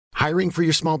Hiring for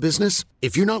your small business?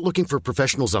 If you're not looking for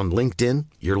professionals on LinkedIn,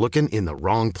 you're looking in the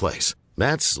wrong place.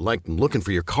 That's like looking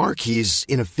for your car keys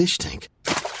in a fish tank.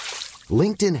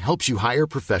 LinkedIn helps you hire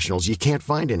professionals you can't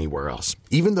find anywhere else,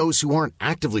 even those who aren't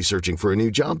actively searching for a new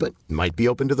job but might be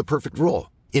open to the perfect role.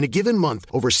 In a given month,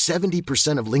 over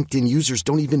 70% of LinkedIn users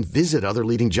don't even visit other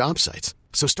leading job sites.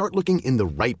 So start looking in the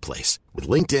right place. With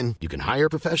LinkedIn, you can hire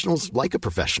professionals like a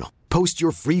professional. Post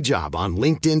your free job on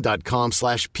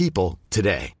linkedin.com/people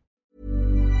today.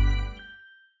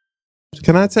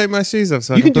 Can I take my shoes off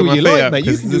so You I can can do put what you my feet like, up? mate.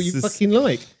 You 'Cause can do what this you is- fucking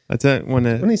like. I don't want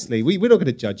to. Honestly, we're not going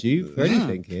to judge you for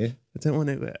anything here. I don't want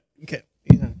to get.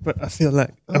 But I feel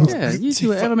like. Yeah, you do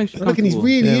whatever makes you Look, and he's comfortable.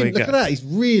 really There we look go. at that. He's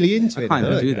really into I it. can't I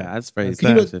even like do it. that. That's very Can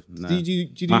you not- expensive. No. do you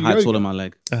do My height's yoga? all on my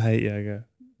leg. I hate yoga.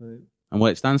 And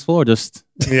what it stands for, just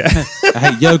Yeah, I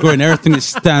hate yoga and everything it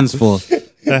stands for.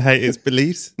 I hate its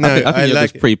beliefs. No, I think yoga's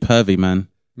like it. pretty pervy, man.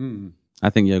 I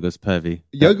think yoga's pervy.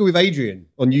 Yoga with Adrian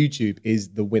on YouTube is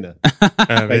the winner. Oh,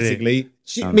 really? Basically,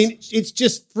 I mean, it's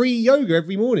just free yoga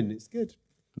every morning. It's good,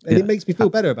 and it makes me feel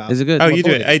better about. Is it good? Oh, my you do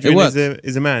it. body. Adrian It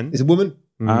is a man. It's a woman,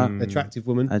 Ah. attractive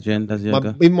woman. Adrian does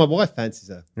yoga. Even my wife fancies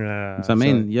her. So I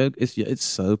mean, yoga, it's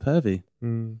so pervy.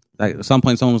 Like at some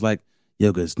point, someone was like,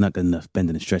 "Yoga is not good enough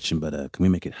bending and stretching, but can we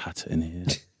make it hot in here?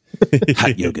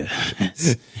 Hot yoga.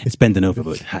 It's bending over,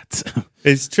 but hot."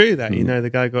 It's true that the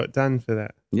guy got done for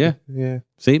that. Yeah. Yeah.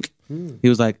 See, he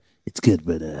was like, "It's good,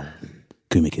 but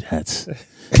can we make it hot?"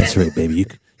 That's right, baby.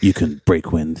 You can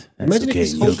break wind. That's Imagine okay if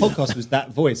this in whole yoga. podcast was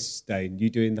that voice, Dane. You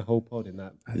doing the whole pod in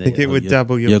that. I think it would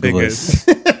double your yoga figures.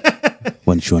 voice.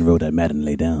 Why don't you unroll that mat and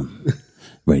lay down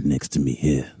right next to me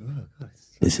here?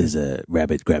 This is a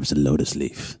rabbit grabs a lotus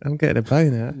leaf. I'm getting a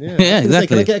bone out. Yeah, I was gonna say, exactly.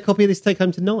 Can I get a copy of this take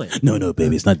home tonight? No,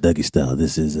 baby, it's not Dougie style.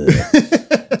 This is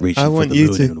reaching I for want the you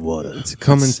moon and water. to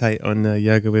commentate on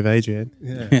yoga with Adrian.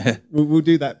 Yeah, we'll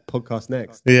do that podcast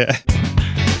next. Yeah.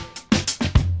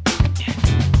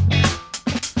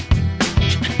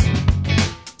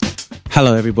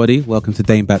 Hello, everybody. Welcome to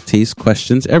Dane Baptiste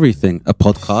Questions Everything, a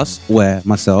podcast where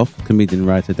myself, comedian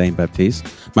writer Dane Baptiste,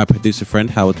 my producer friend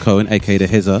Howard Cohen, aka the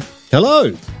Hizzer,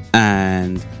 Hello.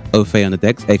 and Ofe on the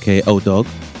decks, aka O-Dog,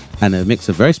 and a mix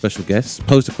of very special guests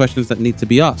pose the questions that need to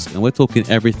be asked. And we're talking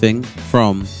everything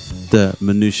from the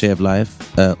minutiae of life,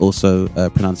 also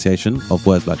pronunciation of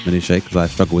words like minutiae, because I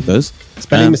struggle with those.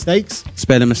 Spelling mistakes.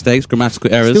 Spelling mistakes,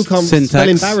 grammatical errors, Still can't syntax. spell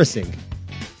embarrassing.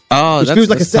 Oh, Which that's, feels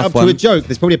like a that's setup tough to a one. joke.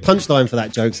 There's probably a punchline for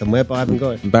that joke somewhere, but I haven't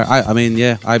got it. I mean,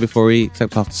 yeah, I before E,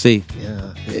 except after C.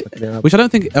 Yeah. Which I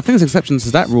think there's exceptions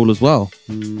to that rule as well.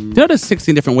 Do you know there's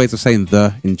 16 different ways of saying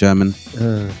the in German?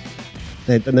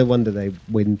 No wonder they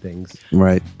win things.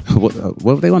 Right. What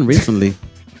have they won recently?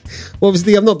 Well,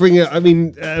 obviously, I'm not bringing it. I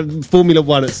mean, Formula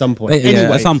One at some point. Yeah,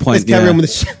 Anyway, at some point, let's carry yeah. on with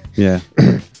the show. Yeah.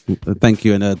 Thank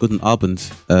you, and guten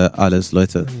Abend, alles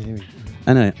Leute.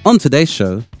 Anyway, on today's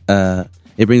show,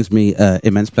 it brings me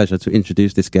immense pleasure to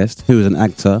introduce this guest, who is an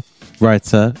actor,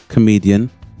 writer, comedian,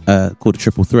 called a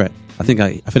Triple Threat. I feel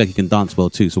like he can dance well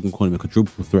too, so we can call him a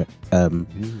quadruple threat.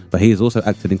 But he has also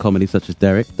acted in comedy such as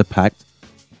Derek, The Pact,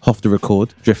 Off the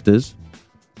Record, Drifters,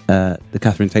 The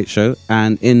Catherine Tate Show,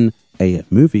 and in a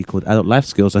movie called Adult Life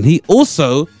Skills. And he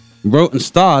also wrote and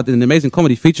starred in an amazing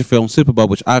comedy feature film, Super Bowl,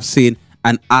 which I've seen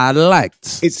and I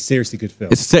liked. It's a seriously good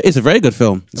film. It's a very good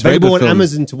film. It's a very available good on film.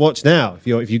 Amazon to watch now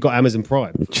if you've got Amazon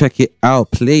Prime. Check it out,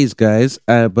 please, guys.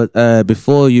 But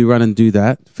before you run and do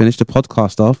that, finish the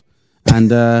podcast off.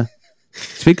 And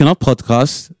speaking of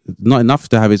podcasts, not enough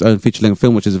to have his own feature-length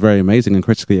film, which is very amazing and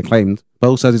critically acclaimed, but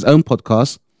also has his own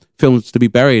podcast, Films to Be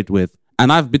Buried With.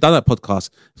 And I've done that podcast.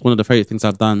 It's one of the favorite things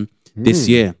I've done this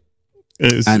year.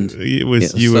 You were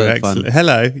so excellent. fun.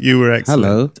 Hello, you were excellent.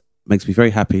 Hello. Makes me very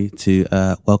happy to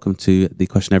welcome to the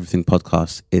Question Everything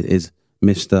podcast. It is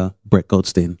Mr. Brett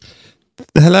Goldstein.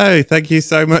 Hello, thank you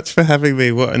so much for having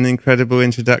me. What an incredible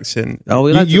introduction. Oh,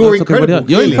 we You're like to talk everybody incredible, else.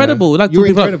 You're clearly. incredible. We like to You're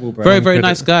talk about- incredible, bro. Very, very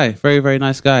nice guy. Very, very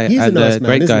nice guy. He's a and nice man,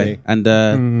 great isn't guy. he?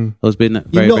 And has been You're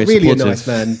very, not very really supportive. a nice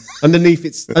man. Underneath,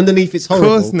 it's Of horrible.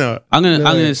 course not. I'm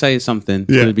gonna say something.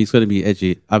 Yeah. It's gonna be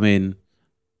edgy. I mean,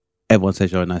 everyone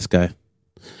says you're a nice guy.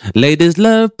 Ladies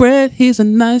love Brett. He's a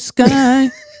nice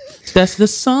guy. That's the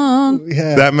song.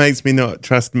 Yeah. That makes me not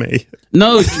trust me.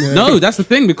 No, that's the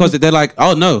thing, because they're like,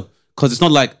 oh no, because it's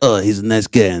not like, oh, he's a nice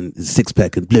guy and six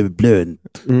pack and blah blah blah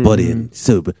and body and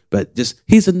sober, but just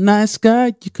he's a nice guy.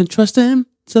 You can trust him,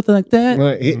 something like that.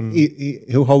 Right,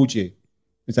 he'll hold you.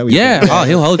 Is that what you Yeah, think? oh,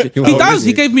 he'll hold you. He'll He hold does. you.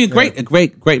 He gave me a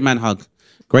great man hug.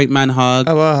 Great man hug.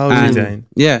 Oh, I'll hold you, And Dane.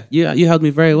 Yeah, you held me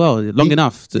very well, long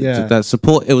enough to that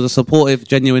support. It was a supportive,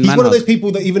 genuine He's man one of hug. those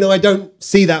people that even though I don't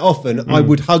see that often, I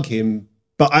would hug him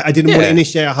But I didn't want to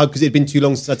initiate a hug because it had been too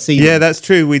long since I'd seen Yeah, him. that's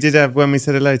true. We did have when we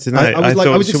said hello tonight. I was like- I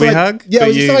thought, was should we excited- hug? yeah, I But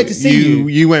was excited to see you.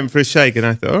 You went for a shake, and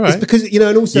I thought, all right. It's because,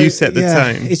 and also... You set the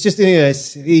tone. It's just,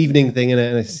 it's the evening thing, and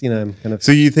it's, kind of...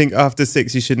 So you think after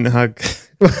 6 you shouldn't hug?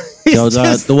 It's Yo,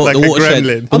 just- the like a watershed.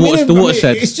 gremlin. The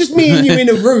watershed. It's just me and you in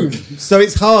a room, so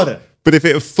it's harder But if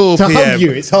it was 4 to p.m., hug you.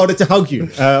 It's harder to hug you,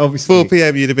 obviously. 4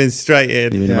 p.m. you'd have been straight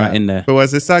in. You've been right in there. But once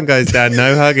the sun goes down,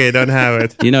 no hugging on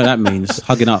Howard. You know what that means.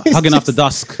 Hugging after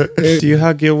dusk. Do you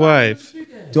hug your wife?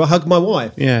 Do I hug my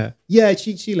wife? Yeah. Yeah,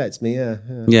 she lets me, yeah.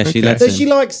 Yeah, she Okay. lets So him. she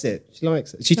likes it. She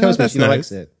likes it. She tells me that's she nice.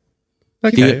 likes it.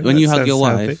 Okay. When you that hug your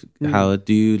sounds wife, healthy. Howard,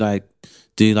 do you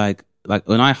like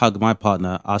when I hug my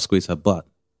partner, I squeeze her butt.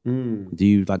 Do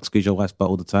you like squeeze your wife's butt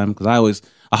all the time? Because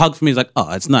a hug for me is like,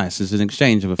 oh, it's nice. It's an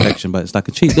exchange of affection, but it's like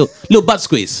a cheap little butt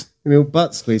squeeze. A little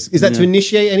butt squeeze. Is that to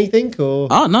initiate anything, or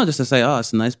Oh no, just to say, oh,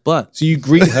 it's a nice butt. so you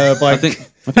greet her by? I think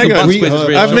Hang a on, butt squeeze is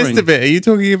I've missed reassuring. a bit. Are you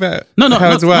talking about No,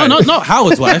 Howard's wife? not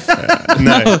Howard's wife.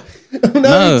 No.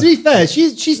 No, to be fair,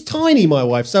 she's tiny, my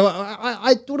wife. So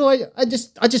I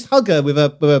just hug her with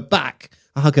her back.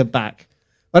 I hug her back.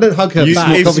 I don't hug her You, back.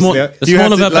 if Obviously, small- you small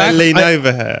have of to her like back? lean I-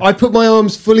 over her. I put my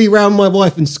arms fully around my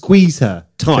wife and squeeze her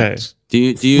tight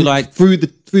Okay. Do you like through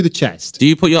the chest. do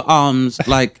you put your arms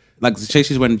like say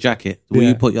she's wearing a jacket? Will Yeah.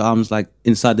 you put your arms like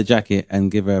inside the jacket and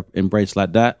give her an embrace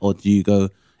like that, or do you go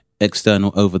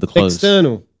external over the clothes?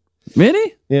 External.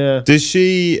 Really? Yeah. Does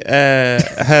she,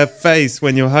 her face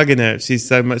when you're hugging her, if she's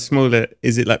so much smaller,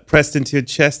 is it like pressed into your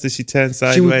chest as she turns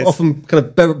sideways? She would often kind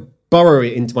of burrow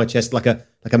it into my chest like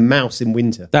a mouse in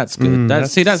winter. That's good.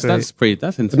 that's That's sweet.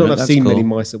 that's Not intimate. that I've That's seen cool. many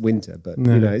mice at winter,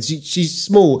 but she's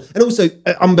small and also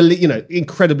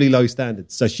incredibly low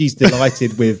standards. So she's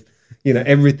delighted with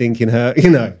everything in her.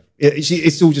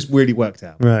 It's all just really worked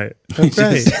out. Right. Oh,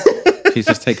 great. She's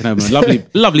just taken home a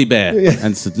lovely bear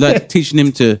and teaching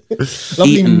him to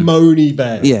Lovely eat and, moany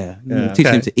bear.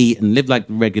 teaching him to eat and live like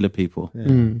regular people.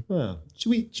 Wow. Should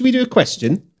we do a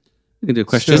question? We can do a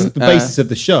question. It's the basis of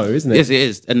the show, isn't it? Yes, it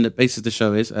is. And the basis of the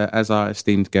show is, as our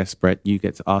esteemed guest, Brett, you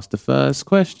get to ask the first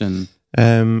question.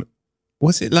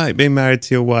 What's it like being married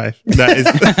to your wife? That is.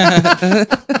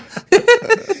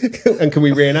 And can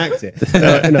we reenact it?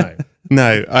 No.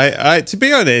 No, I to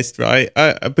be honest, right?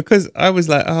 Because I was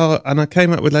like, and I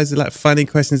came up with loads of like funny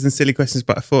questions and silly questions,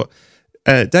 but I thought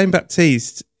Dane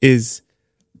Baptiste is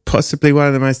possibly one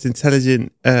of the most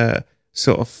intelligent,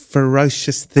 sort of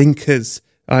ferocious thinkers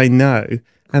I know,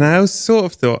 and I always sort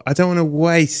of thought I don't want to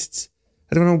waste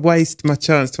my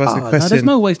chance to ask a no, question there's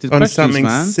no wasted on questions, something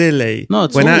man. silly. No,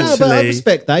 it's when all- No, but I actually,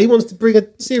 respect that. He wants to bring a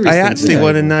serious I thing to actually the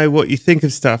want to table. know what you think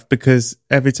of stuff because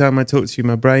every time I talk to you,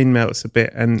 my brain melts a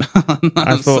bit, and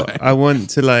I thought sorry. I want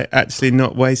to like actually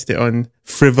not waste it on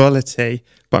frivolity.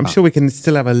 But I'm sure we can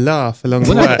still have a laugh along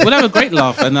the way. We'll have a great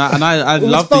laugh, and I Well,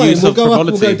 love it's the fine. use We'll of go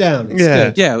frivolity. up, we'll go down. It's Yeah.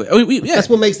 good. Yeah, That's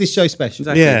what makes this show special.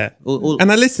 Exactly. Yeah,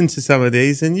 and I listen to some of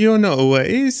these, and you're not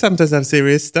always. You sometimes have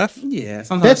serious stuff. Yeah,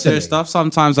 sometimes Definitely. serious stuff.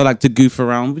 Sometimes I like to goof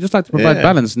around. We just like to provide Yeah.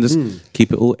 balance and just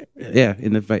keep it all,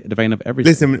 in the vein of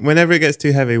everything. Listen, whenever it gets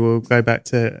too heavy, we'll go back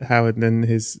to Howard and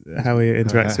how he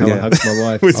interacts How with I you. hugs my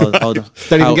wife. Hold on.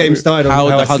 Don't even get him started on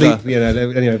Howard how I the hugger.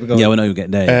 sleep. Anyway, we're going. Yeah, we're not even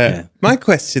getting there. My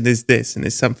question is this, and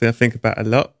it's something I think about a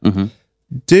lot. Mm-hmm.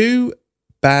 Do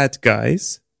bad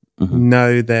guys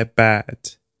know they're bad?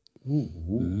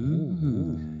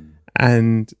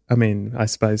 And I mean, I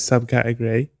suppose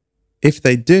subcategory. If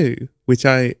they do, which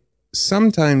I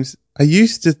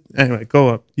used to. Anyway, go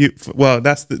on.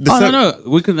 That's the No.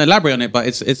 We can elaborate on it, but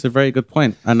it's a very good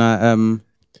point. And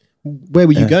Where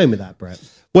were you going with that, Brett?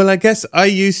 Well, I guess I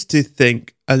used to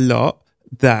think a lot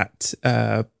that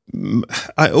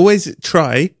I always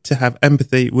try to have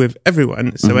empathy with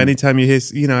everyone. So anytime you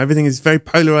hear, everything is very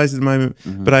polarized at the moment.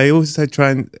 But I also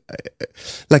try and,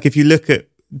 like, if you look at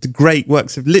the great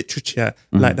works of literature,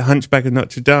 like The Hunchback of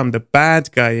Notre Dame, the bad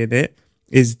guy in it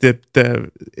is the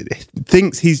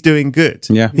thinks he's doing good.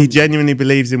 Yeah. He genuinely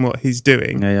believes in what he's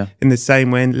doing. Yeah. In the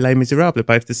same way in Les Miserables, are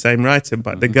both the same writer,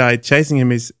 but the guy chasing him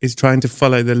is trying to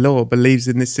follow the law, believes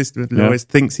in this system of law,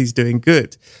 thinks he's doing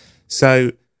good.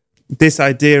 So this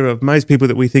idea of most people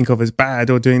that we think of as bad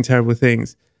or doing terrible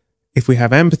things, if we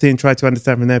have empathy and try to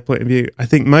understand from their point of view, I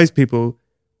think most people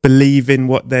believe in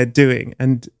what they're doing.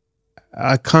 And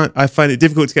I find it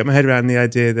difficult to get my head around the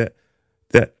idea that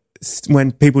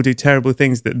when people do terrible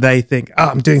things that they think,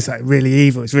 I'm doing something really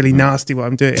evil, it's really nasty what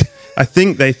I'm doing. I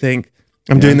think they think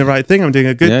I'm doing the right thing, I'm doing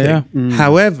a good thing.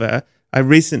 However, I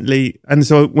recently, and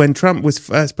so when Trump was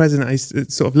first president, I used to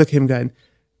sort of look at him going,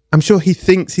 I'm sure he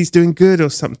thinks he's doing good or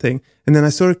something. And then I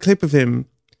saw a clip of him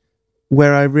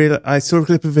where I saw a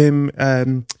clip of him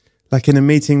like in a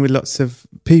meeting with lots of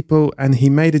people, and he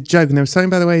made a joke, and there was something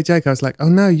by the way he joked. I was like, oh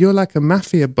no, you're like a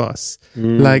mafia boss.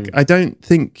 Like, I don't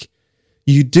think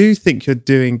you do think you're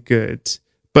doing good,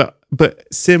 but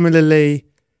similarly,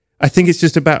 I think it's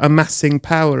just about amassing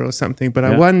power or something. But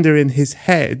I wonder in his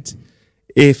head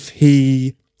if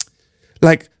he,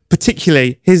 like,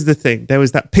 particularly, here's the thing: there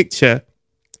was that picture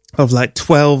of like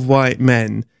 12 white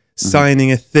men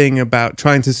signing a thing about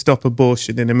trying to stop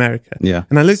abortion in America. Yeah.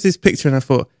 And I looked at this picture and I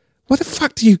thought, what the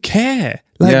fuck do you care?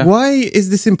 Like, why is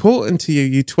this important to you,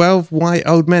 you 12 white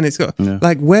old men? It's got,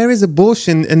 like, where is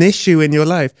abortion an issue in your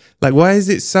life? Like, why is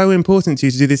it so important to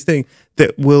you to do this thing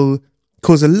that will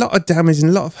cause a lot of damage and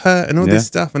a lot of hurt and all this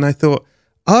stuff? And I thought,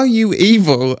 are you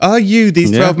evil? Are you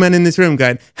these 12 men in this room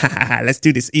going, ha ha ha, let's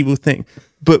do this evil thing?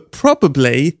 But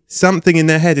probably something in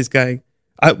their head is going,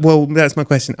 well, that's my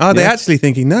question. Are they actually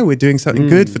thinking, no, we're doing something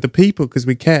good for the people because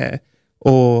we care?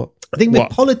 Or I think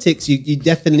with politics, you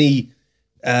definitely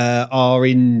are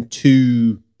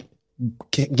into,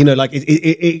 you know, like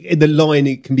the line,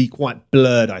 it can be quite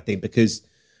blurred, I think, because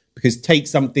take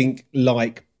something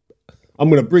like, I'm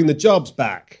going to bring the jobs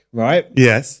back, right?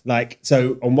 yes, Like,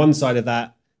 so on one side of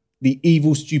that, the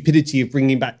evil stupidity of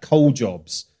bringing back coal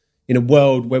jobs in a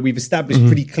world where we've established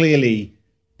pretty clearly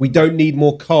we don't need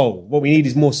more coal. What we need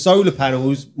is more solar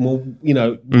panels, more, you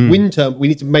know, wind turbines. We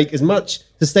need to make as much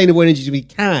sustainable energy as we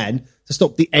can to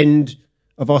stop the end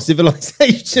of our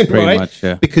civilization, Pretty right? much,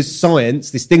 yeah. Because science,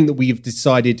 this thing that we've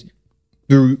decided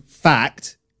through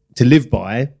fact to live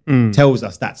by, tells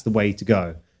us that's the way to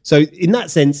go. So in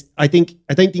that sense, I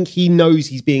don't think he knows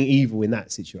he's being evil in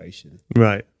that situation.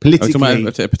 right. Politically, talking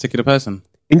about a particular person.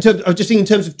 in terms, I'm just thinking in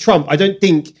terms of Trump. I don't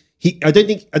think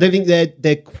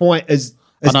they're quite as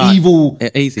evil.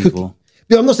 He's evil.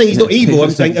 But I'm not saying he's not evil.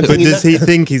 I'm saying But does he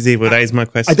think he's evil? That is my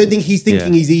question. I don't think he's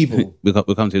thinking he's evil We'll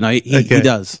come to it. No, he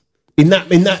does. in that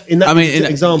I mean,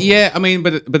 example. Yeah, I mean,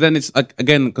 but then it's like,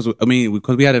 again, because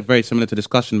we had a very similar to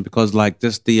discussion, because like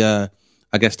just the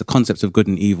I guess the concepts of good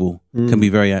and evil can be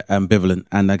very ambivalent,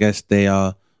 and I guess they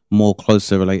are more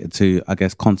closer related to, I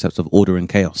guess, concepts of order and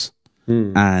chaos.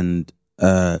 And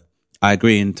I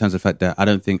agree in terms of the fact that I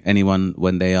don't think anyone,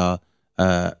 when they are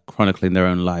chronicling their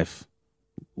own life,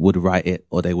 would write it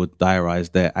or they would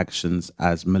diarize their actions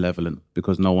as malevolent,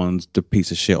 because no one's the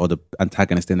piece of shit or the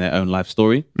antagonist in their own life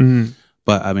story.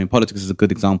 But I mean, politics is a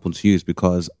good example to use,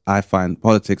 because I find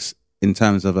politics in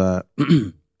terms of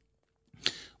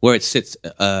where it sits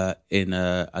in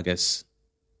I guess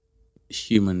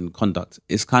human conduct,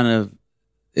 it's kind of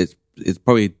it's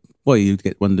probably, well, you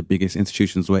get one of the biggest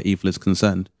institutions where evil is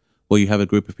concerned, where you have a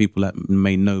group of people that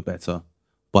may know better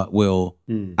but will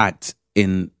act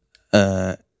in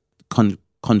in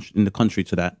the contrary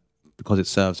to that, because it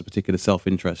serves a particular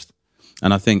self-interest.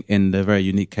 And I think in the very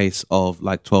unique case of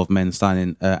like 12 men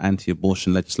signing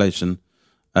anti-abortion legislation,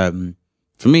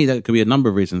 for me, that could be a number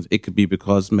of reasons. It could be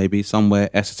because maybe somewhere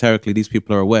esoterically these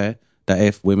people are aware that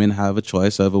if women have a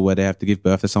choice over where they have to give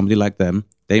birth to somebody like them,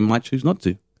 they might choose not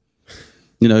to.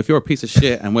 You know, if you're a piece of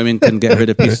shit and women can get rid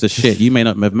of pieces of shit, you may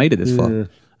not have made it this far.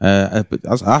 But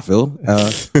that's how I feel.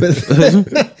 But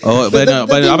on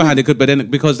the other hand, it could. But then,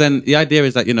 because then the idea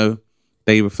is that, you know,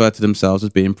 they refer to themselves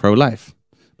as being pro-life,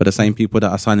 but the same people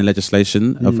that are signing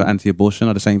legislation for anti-abortion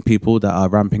are the same people that are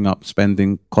ramping up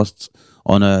spending costs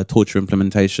on a torture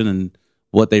implementation and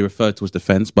what they refer to as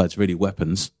defense, but it's really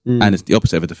weapons, and it's the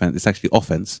opposite of a defense. It's actually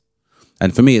offense.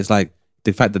 And for me, it's like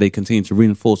the fact that they continue to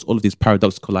reinforce all of these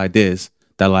paradoxical ideas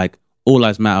that, like, all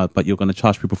lives matter, but you're going to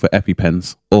charge people for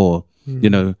EpiPens, or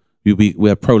you know,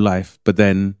 we're pro-life, but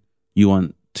then you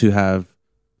want to have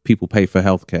people pay for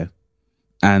healthcare,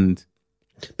 and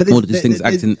all of these things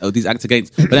act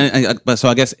against. But then, so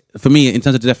I guess for me, in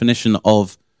terms of the definition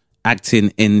of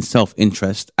acting in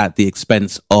self-interest at the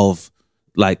expense of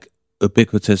like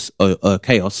ubiquitous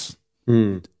chaos,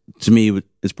 to me,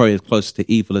 it's probably as close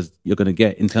to evil as you're going to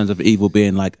get, in terms of evil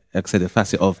being, like I said, a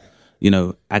facet of, you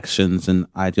know, actions and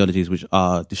ideologies which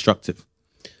are destructive.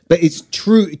 But it's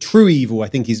true evil, I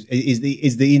think, is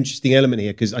the interesting element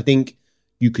here, because I think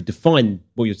you could define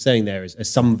what you're saying there as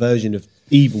some version of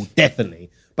evil, definitely.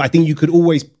 But I think you could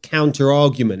always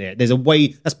counter-argument it. There's a way,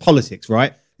 that's politics,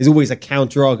 right? There's always a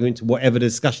counter-argument to whatever the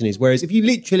discussion is. Whereas if you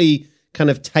literally kind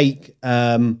of take,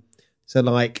 so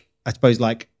like, I suppose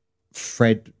like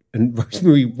Fred and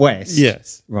Rosemary West,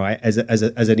 yes, right, as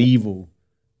an evil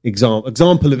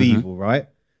example of evil, right?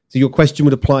 So your question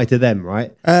would apply to them,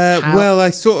 right? Well,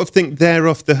 I sort of think they're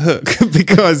off the hook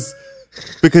because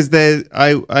they're,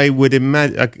 I would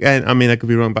imagine, again, I mean, I could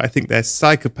be wrong, but I think they're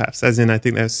psychopaths, as in I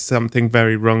think there's something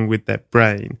very wrong with their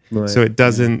brain. Right. So I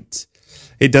don't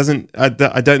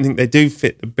think they do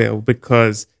fit the bill,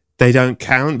 because they don't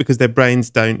count because their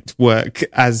brains don't work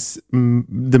as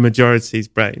the majority's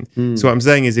brain. So what I'm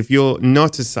saying is, if you're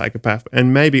not a psychopath,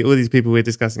 and maybe all these people we're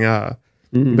discussing are,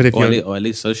 but if or at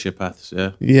least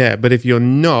sociopaths, but if you're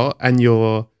not, and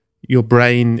your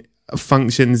brain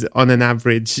functions on an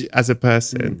average as a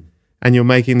person, and you're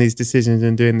making these decisions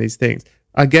and doing these things,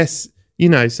 I guess,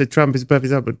 so Trump is a perfect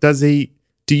example.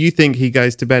 Do you think he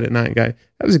goes to bed at night and go,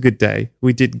 that was a good day,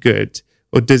 we did good?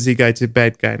 Or does he go to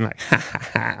bed going like, ha ha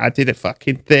ha, I did a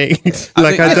fucking thing?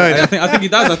 I think he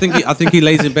does. I think he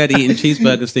lays in bed eating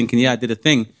cheeseburgers thinking, yeah, I did a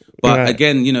thing. But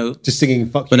again, just singing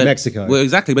 "Fuck You, Mexico." Well,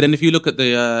 exactly. But then if you look at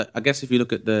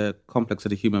the complex of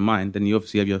the human mind, then you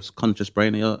obviously have your conscious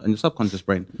brain and your subconscious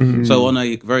brain. So on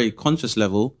a very conscious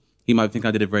level, he might think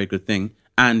I did a very good thing,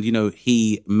 and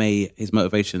his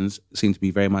motivations seem to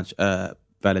be very much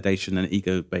validation and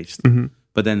ego based.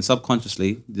 But then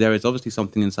subconsciously, there is obviously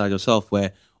something inside yourself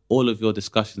where all of your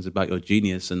discussions about your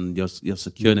genius and your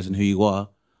secureness and who you are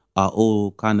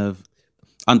all kind of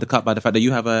undercut by the fact that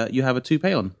you have a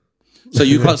toupee on. So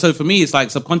you can't. So for me, it's like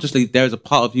subconsciously there is a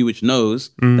part of you which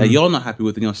knows that you're not happy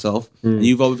within yourself, and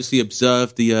you've obviously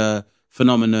observed the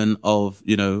phenomenon of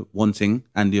wanting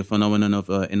and the phenomenon of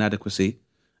inadequacy,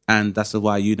 and that's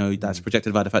why that's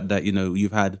projected by the fact that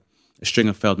you've had a string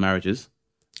of failed marriages,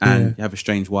 and you have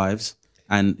estranged wives,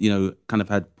 and kind of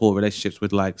had poor relationships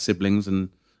with like siblings, and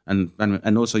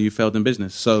also you failed in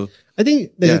business. So I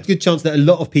think there's a good chance that a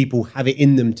lot of people have it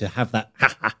in them to have that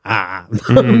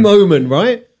moment,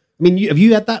 right? I mean, have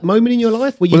you had that moment in your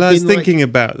life where you've I was thinking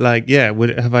about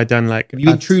have I done like... Have you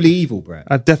been truly evil, Brett?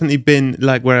 I've definitely been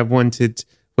like where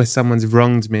where someone's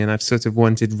wronged me and I've sort of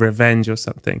wanted revenge or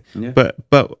something. Yeah.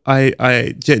 But I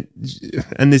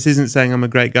and this isn't saying I'm a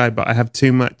great guy, but I have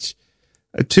too much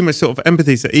sort of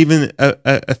empathy. So even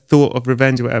a thought of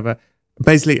revenge or whatever,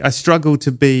 basically I struggle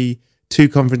to be too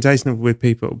confrontational with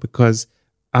people because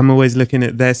I'm always looking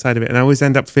at their side of it, and I always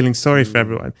end up feeling sorry for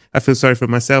everyone. I feel sorry for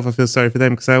myself. I feel sorry for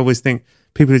them because I always think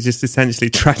people are just essentially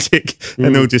tragic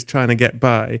and all just trying to get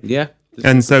by. Yeah.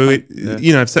 And so,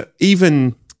 so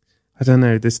even, I don't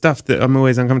know, the stuff that I'm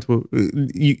always uncomfortable,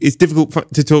 it's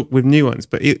difficult to talk with nuance,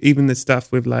 but even the stuff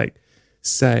with like,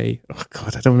 say, oh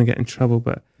God, I don't want to get in trouble,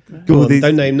 but... Go on,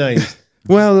 don't name names.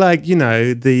 Well, like,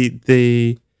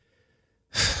 the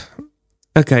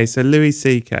okay, so Louis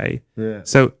C.K. Yeah.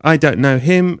 So I don't know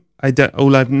him.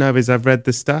 All I know is I've read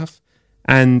the stuff,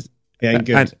 and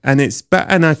and it's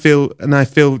and I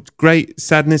feel great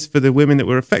sadness for the women that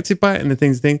were affected by it and the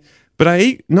things.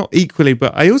 But not equally,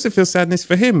 but I also feel sadness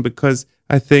for him because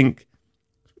I think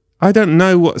I don't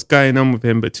know what's going on with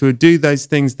him, but to do those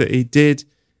things that he did,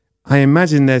 I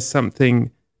imagine there's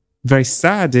something very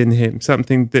sad in him,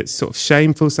 something that's sort of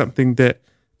shameful, something that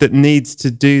needs to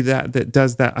do that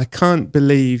does that. I can't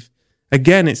believe,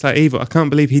 again, it's like evil. I can't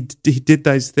believe he did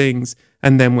those things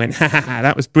and then went, ha ha ha,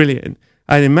 that was brilliant.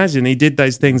 I imagine he did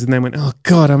those things and then went, oh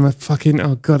God,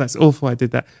 oh God, that's awful, I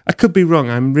did that. I could be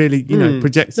wrong. I'm really,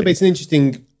 projecting. No, but it's an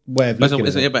interesting way of looking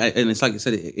at it. And it's like you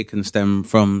said, it can stem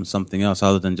from something else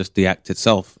other than just the act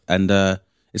itself. And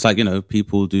it's like,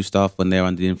 people do stuff when they're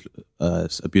under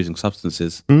abusing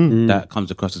substances that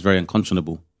comes across as very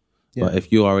unconscionable. Yeah. But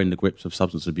if you are in the grips of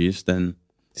substance abuse, then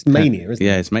it's mania, isn't it?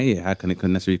 Yeah, it's mania. How can it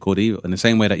necessarily be called evil? In the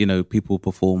same way that people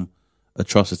perform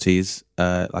atrocities,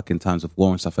 like in times of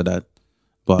war and stuff like that.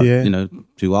 But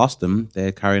to ask them,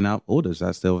 they're carrying out orders.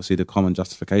 That's obviously the common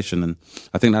justification, and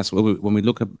I think that's when we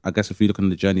look at. I guess if you look at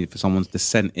the journey for someone's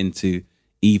descent into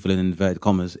evil in inverted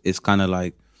commas, it's kind of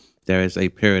like there is a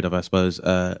period of, I suppose,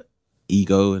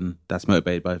 ego, and that's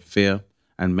motivated by fear,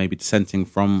 and maybe dissenting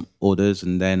from orders,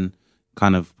 and then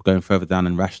kind of going further down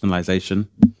in rationalization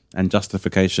and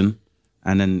justification.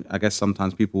 And then I guess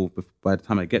sometimes people, by the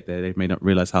time they get there, they may not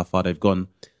realize how far they've gone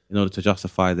in order to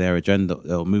justify their agenda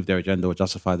or move their agenda or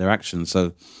justify their actions.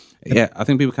 So, yeah, I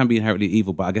think people can be inherently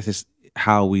evil, but I guess it's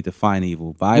how we define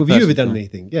evil. But have you ever done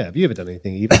anything? Yeah, have you ever done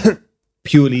anything evil?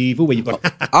 Purely evil, where you've gone...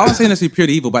 I was saying necessarily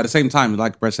purely evil, but at the same time,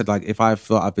 like Brett said, like if I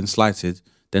felt I've been slighted,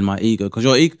 then my ego... Because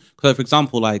for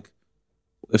example, like,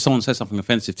 if someone says something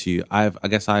offensive to you, I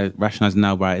guess I rationalize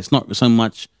now, right? It's not so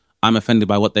much I'm offended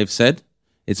by what they've said.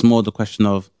 It's more the question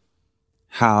of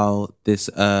how this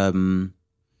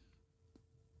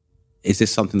is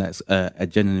this something that's a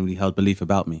genuinely held belief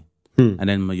about me, and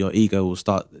then your ego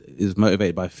is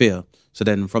motivated by fear. So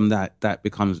then from that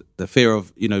becomes the fear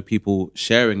of people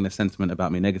sharing the sentiment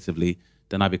about me negatively.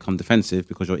 Then I become defensive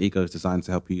because your ego is designed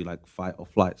to help you like fight or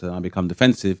flight. So then I become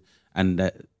defensive, and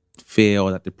that fear or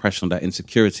that depression or that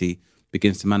insecurity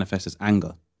begins to manifest as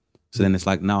anger. So then it's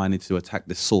like, now I need to attack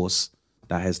this source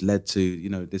that has led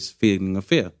to, this feeling of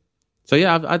fear. So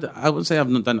yeah, I would say I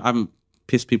haven't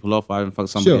pissed people off. I haven't fucked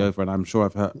somebody Sure. over, and I'm sure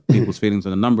I've hurt people's feelings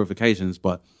on a number of occasions.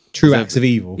 But True acts of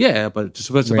evil. yeah, but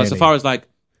but so Really. far as like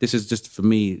this is just for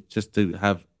me,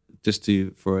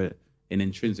 for an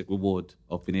intrinsic reward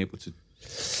of being able to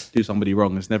do somebody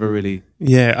wrong. It's never really.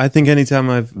 Yeah, I think anytime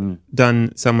I've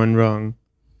done someone wrong,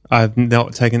 I've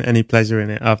not taken any pleasure in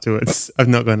it afterwards. I've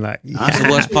not gone like, That's the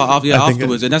worst part I think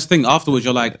afterwards. And that's the thing, afterwards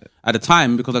you're like, at the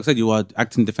time, because like I said, you are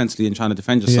acting defensively and trying to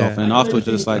defend yourself. Yeah. And afterwards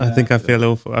you're just like, I think I feel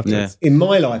awful afterwards. In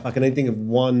my life, I can only think of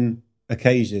one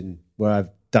occasion where I've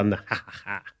done the ha ha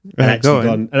ha Right, go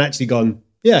on. and actually gone,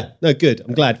 yeah, no, good.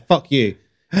 I'm glad. Fuck you.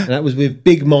 And that was with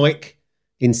Big Mike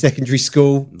in secondary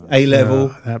school, A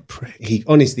level. Oh, that prick. He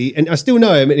honestly, and I still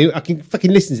know him, and I can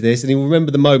fucking listen to this, and he'll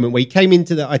remember the moment where he came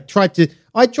into the. I tried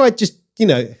just,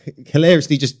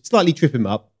 hilariously, just slightly trip him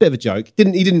up, bit of a joke. He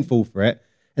didn't fall for it,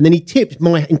 and then he tipped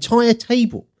my entire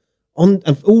table on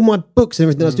and all my books and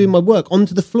everything. I was doing my work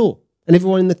onto the floor, and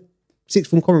everyone in the sixth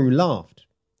form common room laughed.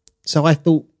 So I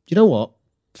thought, you know what?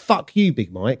 Fuck you,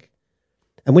 Big Mike.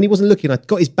 And when he wasn't looking, I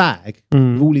got his bag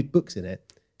with all his books in it.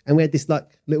 And we had this like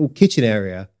little kitchen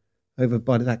area over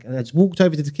by the back. And I just walked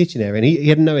over to the kitchen area and he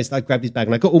hadn't noticed. I grabbed his bag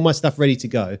and I got all my stuff ready to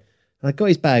go. And I got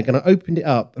his bag and I opened it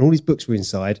up and all his books were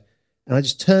inside. And I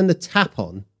just turned the tap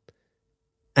on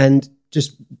and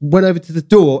just went over to the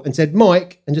door and said,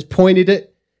 Mike, and just pointed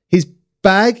at his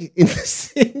bag in the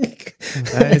sink.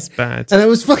 That is bad. And it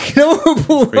was fucking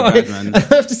horrible, right? bad, man. And I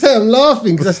have to say I'm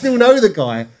laughing because I still know the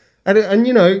guy.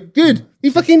 And good. He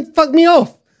fucking fucked me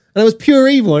off. And it was pure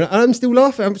evil. And I'm still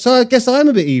laughing. So I guess I'm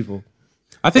a bit evil.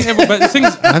 I think everybody. The thing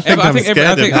is, I'm scared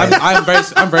of you.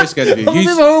 I'm very scared of you. I'm a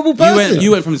bit of a horrible person.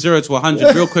 You went from 0 to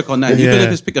 100 real quick on that. You Yeah. could have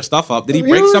just picked your stuff up. Did he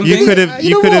break something? You could have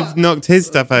You know have what? knocked his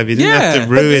stuff over. You didn't have Yeah. to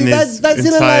ruin his That's in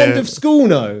a entire. land of school,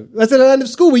 no. That's in a land of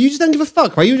school where you just don't give a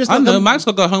fuck, right? You just I like, know. Mike's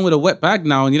got to go home with a wet bag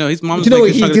now, and his mum's do you know what?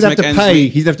 making He struggling did have make to ends pay.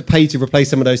 meet. He'd have to pay to replace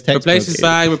some of those textbooks. Replace his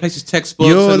bag, replace his textbooks.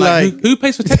 You're And like- who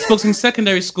pays for textbooks in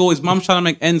secondary school? His mum's trying to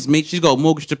make ends meet. She's got a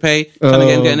mortgage to pay, trying to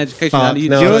get an education. Fuck. You-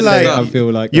 No, You're I like- I feel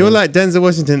like You're like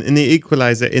Denzel Washington in The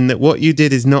Equalizer in that what you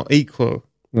did is not equal.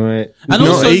 right. And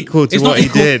not equal to it's what not he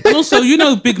equal. did. And also,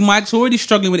 Big Mike's already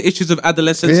struggling with issues of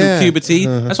adolescence Yeah. and puberty.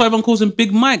 That's why everyone calls him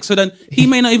Big Mike. So then he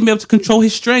may not even be able to control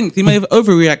his strength. He may have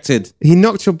overreacted. He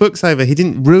knocked your books over. He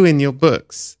didn't ruin your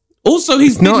books. Also,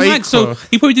 he's Big not Mike, so equal.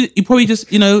 he probably just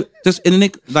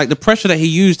like the pressure that he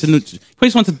used to, he probably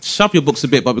just wanted to shove your books a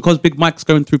bit, but because Big Mike's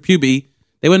going through puberty,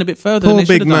 they went a bit further than Poor they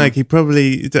should Big have done. Mike. He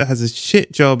probably has a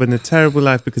shit job and a terrible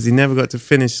life because he never got to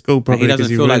finish school And properly. he doesn't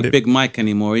because feel like ruined it. Big Mike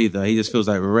anymore either. He just feels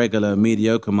like regular,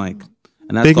 mediocre Mike.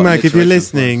 And that's Big got Mike, if you're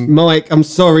alliteration for us. listening, Mike, I'm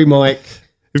sorry, Mike.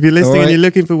 if you're listening All right. and you're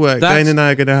looking for work, That's- Dane and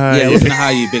I are going to hire Yeah, you. we're gonna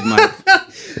hire you, Big Mike.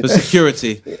 For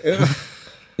security.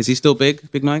 Is he still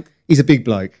big, Big Mike? He's a big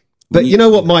bloke. But you know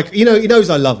what, Mike? He knows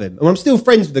I love him, and I'm still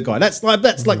friends with the guy. That's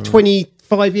like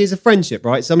 25 years of friendship,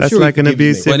 right? So I'm That's sure he like an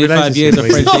forgives me. abusive 25 years of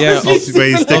relationship friendship, yeah. where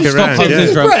you stick Of around. Stockholm Yeah.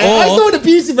 syndrome. Right, I Or- saw an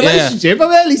abusive Yeah. relationship. I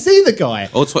barely see the guy.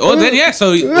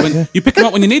 So when you pick him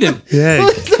up when you need him. Yeah.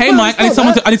 Hey, Mike, I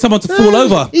need someone to fall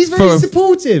over. He's very for-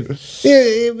 supportive.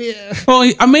 Yeah.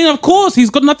 Well, I mean, of course, he's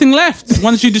got nothing left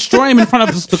once you destroy him in front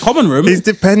of the common room. He's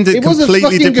dependent, It was a completely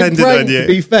fucking good dependent prank, on to you.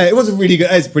 be fair. It was a really good.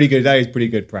 It's pretty good. That is a pretty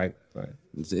good prank. Right.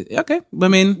 Okay, I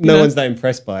mean, you No know. one's that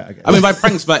impressed by it. I guess. I mean, by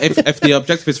pranks, but if the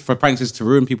objective is for pranks is to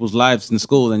ruin people's lives in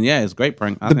school, then yeah, it's a great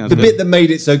prank. I think that's the good. bit that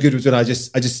made it so good was when I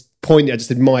just pointed. I just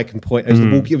said Mike and point. It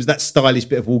was, it was that stylish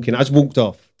bit of walking. I just walked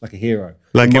off like a hero.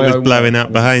 Like In it my was own blowing way.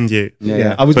 up behind you.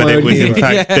 Yeah, I was But my it own was hero. in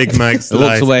fact Yeah. Big Mike's It walks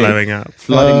life away. blowing up.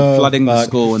 flooding the Fuck.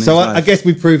 school. And So his I life. guess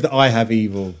we proved that I have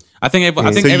evil. I think So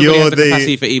everybody you're has the the-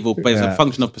 capacity for evil, but it's a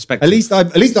function of perspective. At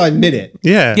least I admit it.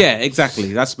 Yeah. yeah,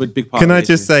 exactly. That's a big part. Can of I the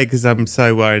just issue. say, because I'm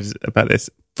so worried about this,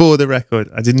 for the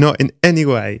record, I did not in any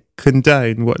way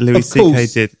condone what Louis Of course.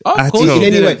 C.K. did Of at course all. you In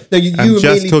any did way, it. no, you I'm just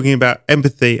immediately- talking about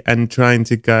empathy and trying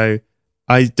to go,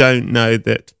 I don't know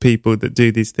that people that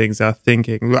do these things are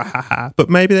thinking, "Wahaha," but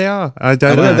maybe they are. I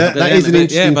don't I know. don't know, that is an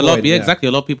interesting but point, yeah. exactly.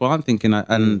 A lot of people aren't thinking,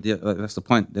 and yeah, that's the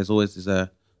point. There's always this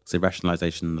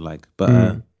rationalization and the like. But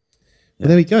Well,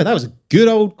 there we go. That was a good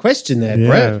old question there, Yeah.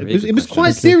 Brett. Very It was, good it was question.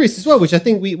 quite serious as well, which I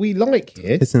think we like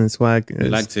here. Listen, that's why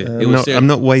liked it. It was serious. I'm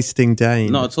not wasting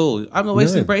Dane. not at all. I'm not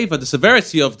wasting breath either. The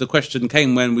severity of the question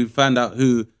came when we found out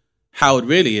who Howard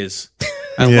really is,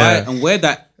 and Yeah. why and where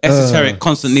that esoteric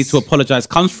constant need to apologize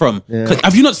comes from. 'Cause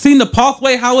have you not seen the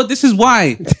pathway, Howard? This is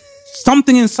why.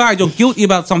 Something inside, you're guilty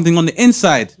about something on the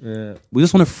inside. We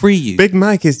just want to free you. Big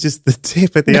Mike is just the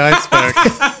tip of the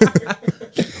iceberg.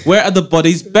 Where are the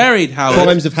bodies buried, Howard?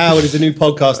 Crimes of Howard is a new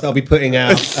podcast that I'll be putting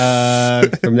out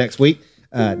from next week.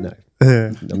 No,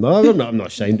 I'm not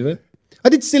ashamed of it. I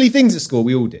did silly things at school.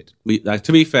 We all did.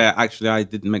 To be fair, actually, I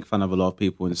didn't make fun of a lot of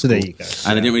people in school. So there you go.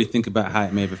 And I didn't really think about how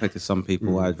it may have affected some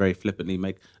people. I'd very flippantly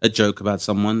make a joke about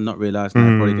someone, not realising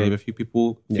I probably gave a few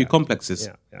people a few complexes.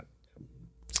 Yeah.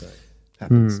 So,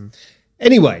 happens.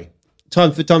 Anyway,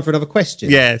 time for another question.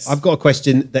 Yes. I've got a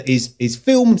question that is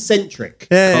film centric.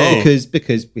 Hey.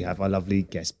 Because we have our lovely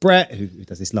guest Brett who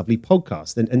does this lovely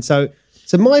podcast, and so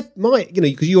my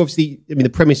because you obviously, I mean, the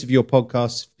premise of your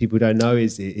podcast, people don't know,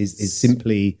 is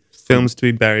simply films to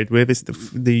be buried with.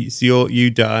 It's you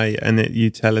die and you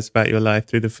tell us about your life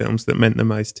through the films that meant the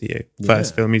most to you.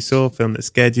 First film you saw, film that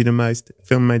scared you the most,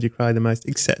 film made you cry the most,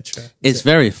 etc. It's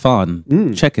very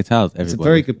fun. Check it out, everybody. It's a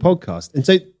very good podcast. And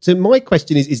so my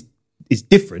question is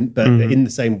different, but in the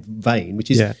same vein, which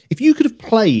is if you could have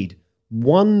played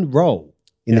one role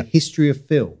in the history of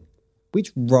film,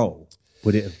 which role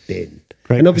would it have been?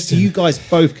 Great and obviously question. you guys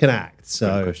both can act.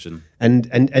 So Great question.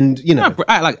 And you know,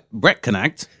 Like Brett can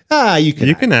act. you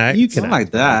can act. You can Not act.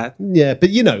 like that. Yeah, but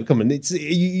come on, it's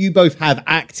you both have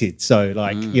acted, so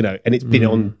like and it's been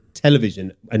on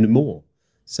television and more.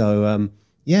 So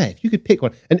if you could pick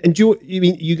one, and do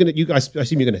you guys? I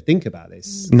assume you're gonna think about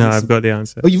this. No, I've got the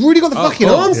answer. Oh, you've already got the fucking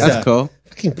cool. answer. That's cool.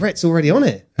 Fucking Brett's already on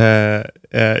it.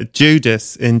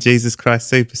 Judas in Jesus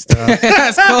Christ Superstar.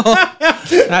 That's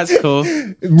cool. That's cool.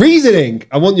 Reasoning.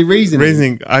 I want your reasoning.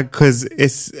 Reasoning, because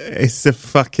it's a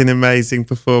fucking amazing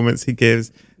performance he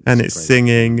gives, and it's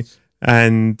singing,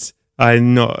 and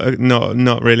I'm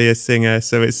not really a singer,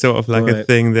 so it's sort of like a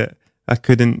thing that I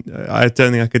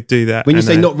don't think I could do that. When you And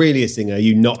say not really a singer,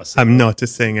 you're not a singer. I'm not a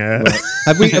singer.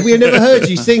 Right. Have we never heard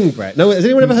you sing, Brett? No, has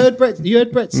anyone ever heard Brett? You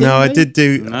heard Brett sing? No, I mate?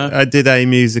 I did a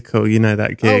musical, you know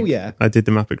that gig. Oh, yeah. I did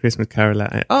the Muppet Christmas Carol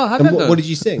at it. Oh, how And that go? what did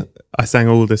you sing? I sang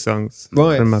all the songs.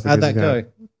 Right. from Muppet How'd that Christmas Carol. go?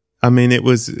 I mean, it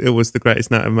was the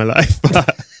greatest night of my life. But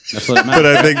That's all that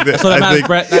matters. I think that That's all that matters,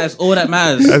 Brett. That's all that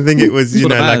matters. I think it was, That's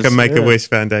what it like a matters. Make-A-Wish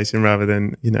Foundation rather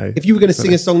than, If you were going to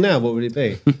sing a song now, what would it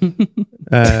be?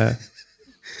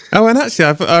 and actually,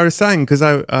 I sang because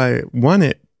I won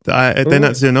it. I then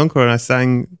had to do an encore, and I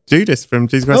sang Judas from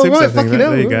Jesus Christ Oh, Superstar. right, fucking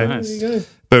hell. There you go. Right, there you go.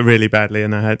 But really badly,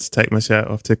 and I had to take my shirt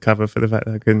off to cover for the fact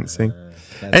that I couldn't sing.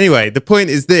 Anyway, the point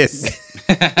is this: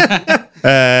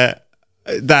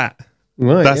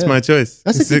 Right, that's my choice.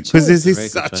 That's a good Because choice. this is Very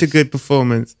good such choice. a good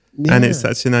performance, and it's Yeah.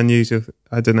 such an unusual.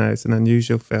 I don't know. It's an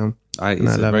unusual film. It's And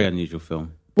I a love very it. unusual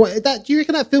film. Do you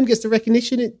reckon that film gets the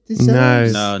recognition it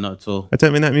deserves? No. No, not at all. I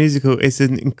don't mean that musical. It's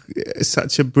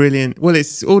such a brilliant. Well,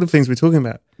 it's all the things we're talking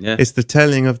about. Yeah. It's the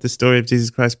telling of the story of Jesus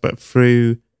Christ, but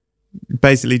through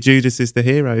basically Judas is the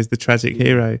hero, is the tragic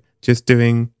hero,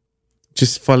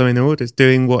 just following orders,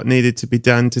 doing what needed to be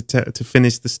done to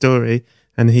finish the story,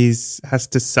 and has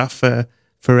to suffer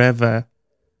forever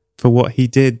for what he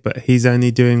did, but he's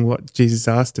only doing what Jesus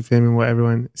asked of him and what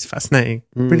everyone. It's fascinating,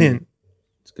 brilliant.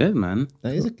 It's good, man.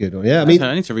 That is a good one. Yeah, I I mean,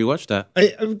 need to rewatch that.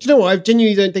 do you know what? I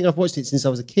genuinely don't think I've watched it since I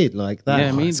was a kid. Like that.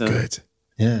 Yeah, me It's either. good.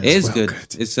 Yeah. It is well good.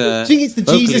 good. It's Do you think it's the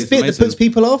vocally, Jesus it's bit that amazing. puts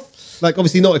people off? Like,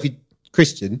 obviously not if you're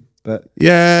Christian, but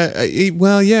Yeah,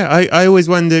 I always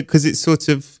wonder because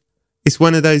it's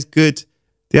one of those good.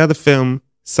 The other film,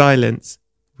 Silence,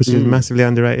 which is massively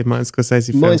underrated, Martin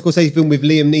Scorsese film. Martin Scorsese film with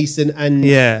Liam Neeson and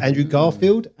Yeah. Andrew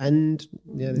Garfield, and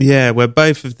Yeah, where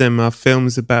both of them are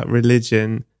films about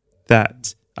religion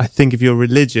that I think if you're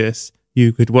religious,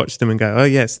 you could watch them and go, oh,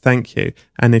 yes, thank you.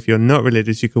 And if you're not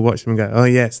religious, you could watch them and go, oh,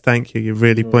 yes, thank you. You've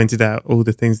really pointed out all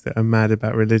the things that are mad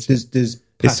about religion. does It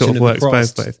Passion sort of of works the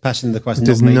Christ, both ways. Passion of the Christ It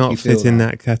does make not you feel fit in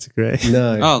that category.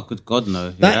 No, Oh, good God,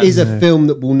 no. that is a film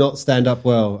that will not stand up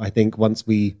well. I think once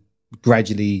we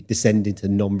gradually descend into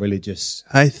non-religious.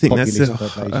 I think that's populist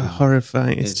population. a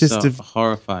horrifying. It's just a a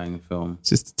horrifying film.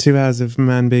 just 2 hours of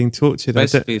man being tortured.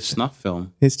 Basically, a snuff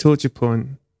film. It's torture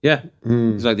porn. Yeah,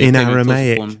 it's like the In equivalent of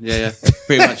Aramaic. torture porn. Yeah,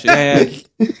 pretty much. Yeah.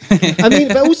 I mean,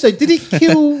 but also, did it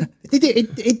kill?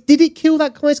 Did it kill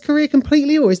that guy's career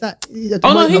completely, or is that? Have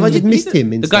I just missed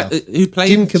him in the guy stuff? who played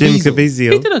Jim Jim Caviezel.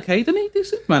 Caviezel. He did okay, didn't he? Do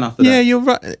Superman after Yeah, that? you're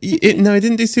right. No, he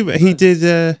didn't do super. He did.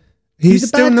 was He's a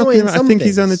still bad guy knocking in around. I some think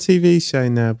he's on a things. TV show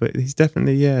now, but he's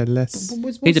definitely less.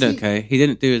 He did okay. He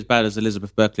didn't do as bad as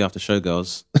Elizabeth Berkley after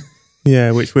Showgirls.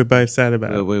 Yeah, which we're both sad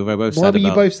about we were both Why sad were you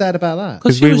about. both sad about that?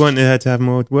 because she we was- wanted her to have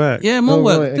more work. Yeah, more Oh,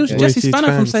 work. right, It was okay. Jessie We're huge Spanner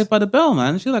from fans. Saved by the Bell,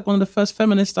 man. She was like one of the first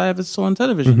feminists I ever saw on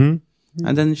television.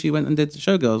 And then she went and did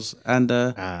Showgirls. And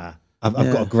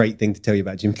I've got a great thing to tell you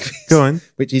about Jim Caviezel. Go on.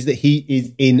 Which is that he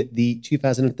is in the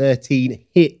 2013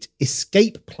 hit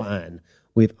Escape Plan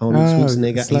with Arnold Oh,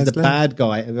 Schwarzenegger. Sly He's the Stallone. bad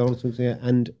guy of Arnold Schwarzenegger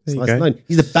and There you Sly go. Stallone.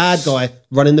 He's the bad guy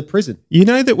running the prison. You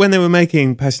know that when they were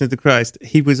making Passion of the Christ,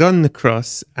 he was on the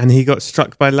cross and he got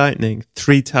struck by lightning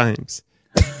 3 times.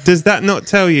 Does that not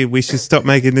tell you we should stop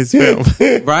making this film?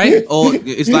 Right? Or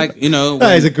it's like, you know,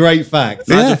 That is a great fact.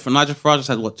 Nigel Farage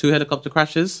had what, 2 helicopter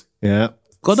crashes? Yeah.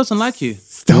 God doesn't like you.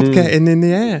 Stop getting in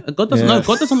the air. God doesn't. No,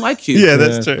 God doesn't like you. Yeah,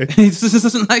 that's true. He just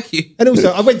doesn't like you. And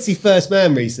also, I went to see First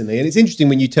Man recently, and it's interesting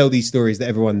when you tell these stories that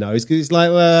everyone knows, because it's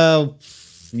like, well,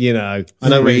 you know, I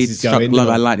know where this is Struck going. blood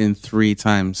by lightning 3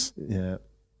 times. Yeah.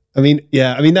 I mean,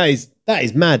 that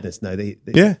is madness. No,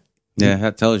 Yeah. Yeah,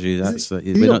 that tells you that's.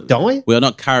 Did he not die? We are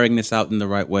not carrying this out in the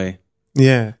right way.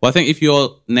 Yeah. Well, I think if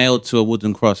you're nailed to a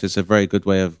wooden cross, it's a very good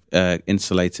way of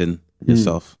insulating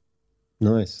yourself.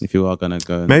 Nice. If you are going to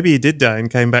go. Maybe he did die and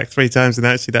came back 3 times, and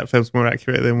actually that film's more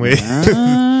accurate than we.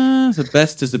 It's the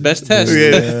best test.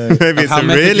 Yeah. Maybe it's How a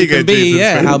method really you can good be. Jesus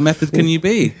Yeah, film. how method can you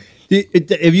be?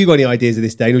 Have you got any ideas of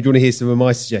this, Dane, or do you want to hear some of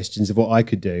my suggestions of what I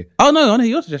could do? Oh, no, I know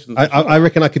your suggestions. I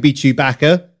reckon I could be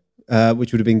Chewbacca,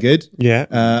 which would have been good. Yeah.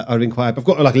 I'd have been quite happy. I've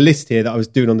got like a list here that I was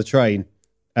doing on the train.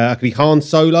 I could be Han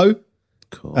Solo,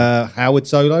 Cool. Howard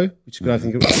Solo, which I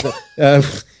think it was,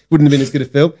 wouldn't have been as good a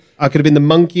film. I could have been the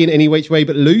monkey in Any Which Way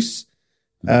But Loose,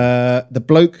 the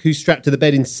bloke who's strapped to the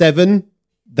bed in Seven,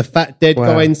 the fat dead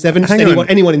Wow. guy in Seven, just Hang on.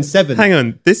 anyone in Seven. Hang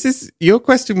on. This is your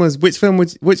question was which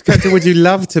character would you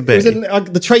love to be?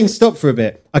 The train stopped for a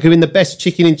bit. I could have been the best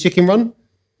chicken in Chicken Run.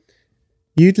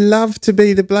 You'd love to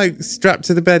be the bloke strapped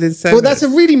to the bed in Seven. Well, that's a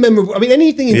really memorable. I mean,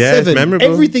 anything in Yeah, it's Seven, memorable.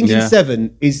 everything in Yeah.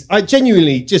 Seven is. I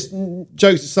genuinely just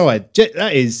jokes aside.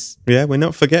 That is Yeah, we're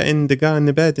not forgetting the guy in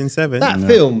the bed in Seven. that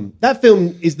film. That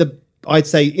film is the. I'd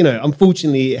say, you know,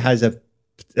 unfortunately, it has a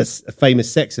famous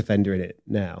sex offender in it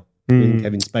now. In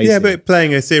Kevin Spacey. Yeah, but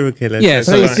playing a serial killer. Yeah,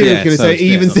 so Playing a it's serial killer, so it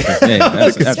evens it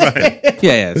Yeah, that's fine.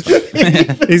 Yeah, it's fine.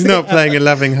 fine. He's not playing a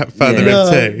loving father no,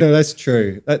 of 2. no, that's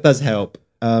true. That does help.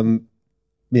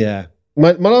 Yeah.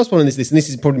 My last one on this list, and this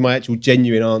is probably my actual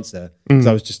genuine answer, because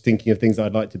I was just thinking of things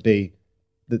I'd like to be.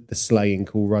 The slaying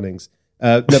Cool Runnings.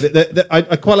 No, but I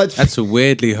quite like to. That's a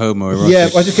weirdly homoerotic. Yeah,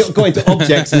 I just got into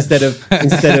objects instead of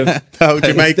The whole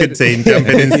Jamaican team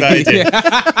jumping inside you.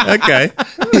 Okay.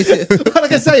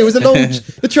 like I say, it was a long.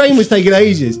 The train was taking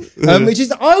ages, which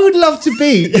is I would love to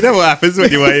be. You know what happens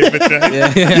when you're waiting for train?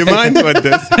 Your mind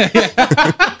wanders.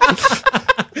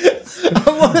 I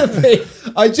want to be.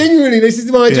 I genuinely. This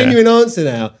is my genuine answer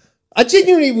now. I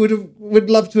genuinely would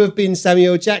love to have been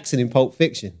Samuel Jackson in Pulp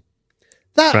Fiction.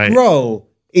 That Right. role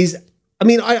is. I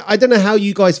mean, I don't know how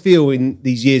you guys feel in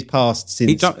these years past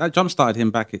since. That jump-started him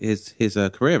back at his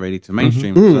career really to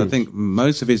mainstream. So I think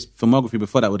most of his filmography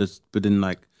before that would have been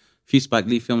like a few Spike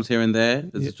Lee films here and there.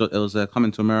 It was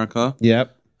Coming to America. Yeah.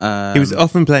 He was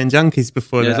often playing junkies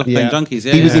before He was that. often playing Junkies.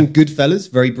 Yeah, He was in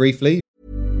Goodfellas very briefly.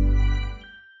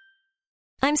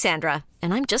 I'm Sandra,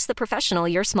 and I'm just the professional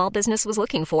your small business was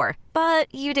looking for.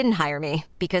 But you didn't hire me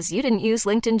because you didn't use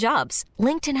LinkedIn Jobs.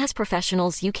 LinkedIn has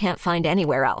professionals you can't find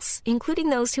anywhere else, including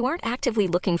those who aren't actively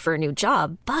looking for a new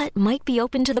job, but might be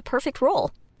open to the perfect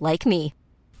role, like me.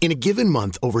 In a given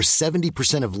month, over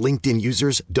 70% of LinkedIn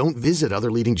users don't visit other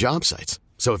leading job sites.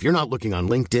 So if you're not looking on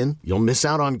LinkedIn, you'll miss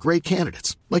out on great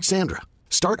candidates like Sandra.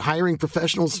 Start hiring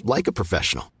professionals like a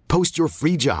professional. Post your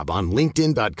free job on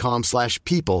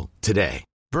linkedin.com/people today.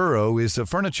 Burrow is a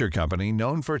furniture company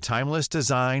known for timeless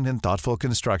design and thoughtful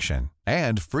construction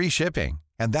and free shipping,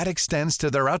 and that extends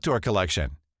to their outdoor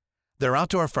collection. Their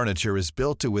outdoor furniture is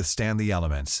built to withstand the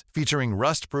elements, featuring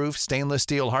rust-proof stainless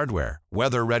steel hardware,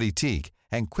 weather-ready teak,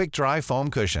 and quick-dry foam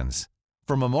cushions.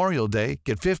 For Memorial Day,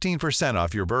 get 15%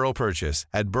 off your Burrow purchase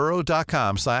at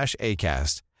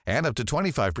burrow.com/acast, and up to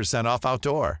 25% off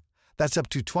outdoor. That's up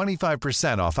to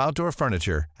 25% off outdoor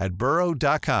furniture at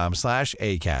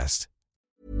burrow.com/acast.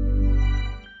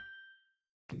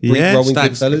 Yeah. Rolling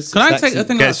Stacks. Goodfellas. Can I Stacks take the and-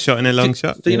 thing? Gets shot in a long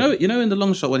shot. So you know in the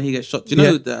long shot when he gets shot. Do you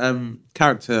know the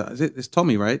character? It's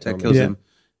Tommy, right? That kills him.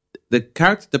 The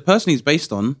character, the person he's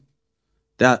based on,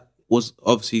 that was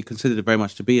obviously considered very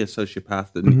much to be a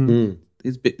sociopath. And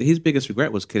his biggest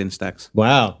regret was killing Stacks.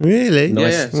 Wow. Really?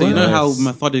 Nice. Yeah. So you know how Nice.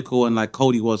 methodical and like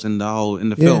cold he was in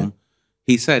the film.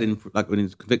 He said in like when he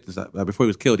was convicted that before he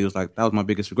was killed, he was like, that was my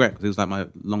biggest regret because he was like my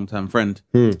long term friend,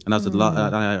 and that was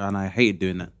and I hated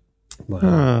doing that.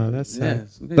 Oh, that's sad.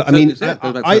 Yeah. But I mean, So,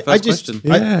 go back to I the first just,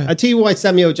 question. I tell you why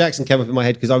Samuel Jackson came up in my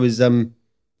head, because I was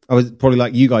probably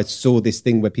like you guys saw this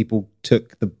thing where people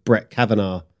took the Brett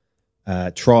Kavanaugh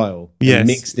trial Yes, and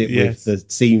mixed it yes. with the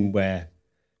scene where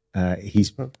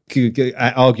he's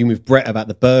arguing with Brett about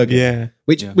the burger. Yeah.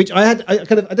 Which I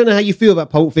don't know how you feel about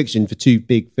Pulp Fiction for two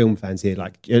big film fans here.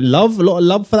 Like a lot of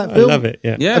love for that I film. love it.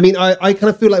 Yeah. Yeah. I mean, I kind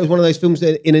of feel like it was one of those films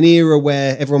that in an era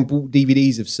where everyone bought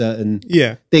DVDs of certain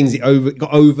Yeah. things, it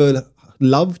got over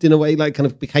loved in a way, like kind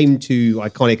of became too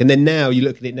iconic. And then now you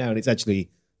look at it now and it's actually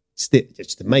it's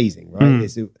just amazing, right?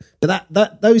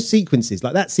 But those sequences,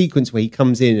 like that sequence where he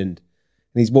comes in and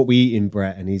he's what we eat in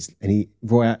Brett, and he's doing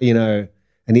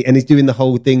the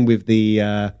whole thing with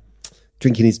the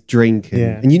drinking his drink,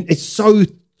 and it's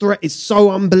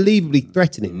so unbelievably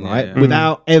threatening, right?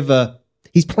 Without ever,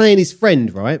 he's playing his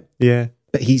friend, right? Yeah,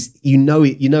 but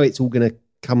it's all going to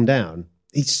come down.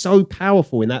 He's so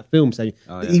powerful in that film. So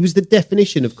he was the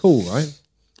definition of cool, right?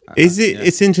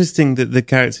 It's interesting that the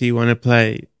character you want to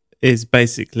play is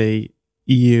basically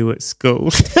you at school.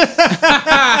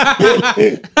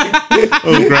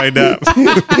 All grown up.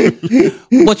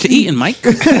 What you eating, Mike?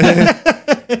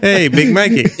 Hey, Big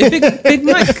Mikey. Big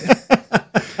Mike.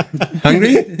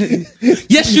 Hungry?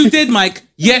 Yes, you did, Mike.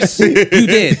 Yes, you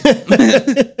did. I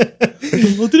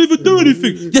didn't even do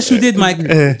anything. Yes, you did, Mike.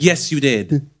 Yes, you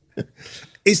did.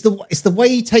 It's the way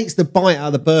he takes the bite out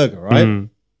of the burger, right?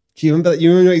 Do you remember that?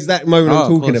 You remember the exact moment I'm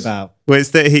talking about? Well,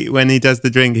 it's that when he does the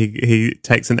drink, he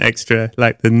takes an extra,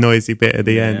 like the noisy bit at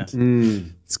the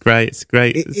end. It's great. It's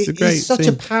great. It's such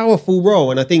a powerful role,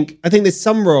 and I think there's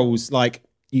some roles like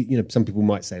some people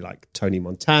might say like Tony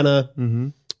Montana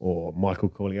or Michael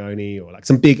Corleone or like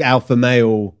some big alpha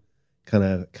male kind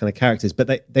of characters, but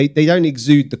they don't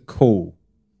exude the cool.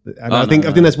 And I think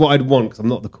that's what I'd want, because I'm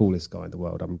not the coolest guy in the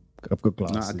world. I've got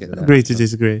glasses. Agree to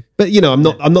disagree. But I'm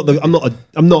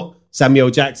not Samuel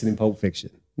Jackson in Pulp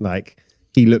Fiction. Like,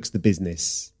 he looks the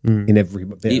business in every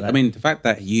bit. of that. I mean, the fact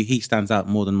that he stands out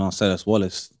more than Marcellus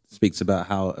Wallace speaks about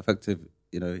how effective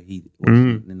he was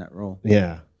in that role.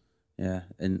 Yeah,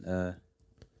 and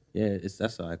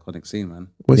that's an iconic scene, man.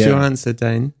 What's your answer,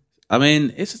 Dane? I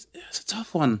mean, it's a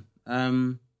tough one.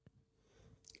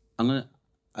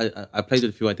 I played with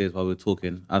a few ideas while we were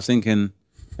talking. I was thinking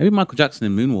maybe Michael Jackson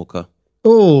in Moonwalker.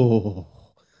 Oh,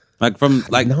 nice. But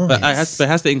it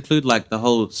has to include like the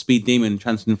whole Speed Demon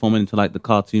transforming into like the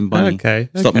cartoon bunny,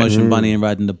 stop motion bunny, and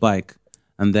riding the bike.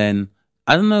 And then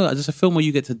I don't know, just a film where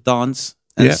you get to dance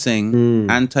and sing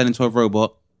and turn into a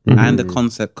robot and a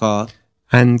concept car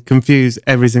and confuse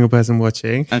every single person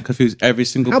watching. How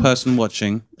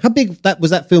big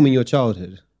was that film in your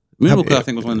childhood? Moonwalker, I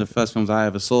think, was one of the first films I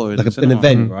ever saw. Like an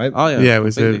event, right? Oh, yeah. Yeah, it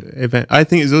was an event. I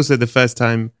think it was also the first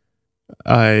time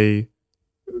I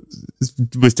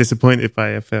was disappointed by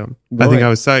a film. Right. I think I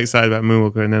was so excited about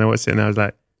Moonwalker, and then I watched it and I was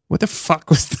like, what the fuck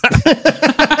was that?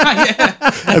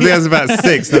 I think I was about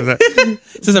 6. And I was like,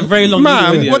 this is a very long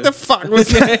Mom, what the fuck was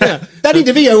that? Danny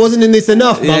DeVito wasn't in this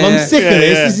enough, Mum. I'm sick of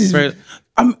this. This is...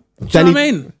 Do you know what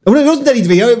I mean? Oh, no, it wasn't Danny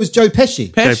DeVito, it was Joe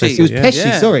Pesci. It was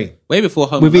Pesci, sorry. Way before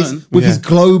Home Alone. With his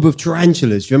globe of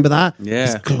tarantulas. Do you remember that? Yeah.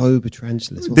 His globe of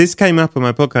tarantulas. This came up on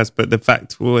my podcast, but the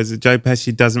fact was that Joe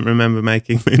Pesci doesn't remember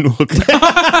making Moonwalker.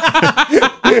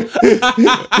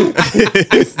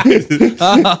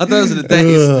 Those are the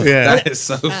days. That is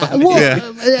so funny.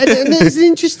 And it's an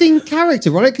interesting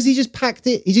character, right? Because he just packed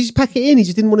it in. He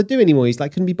just didn't want to do it anymore. He's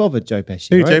like, couldn't be bothered, Joe Pesci.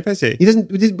 Who, right? Joe Pesci? He doesn't.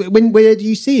 Where do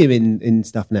you see him in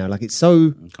stuff now? Like, it's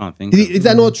so. I can't think. Is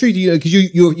that not true? Because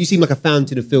you seem like a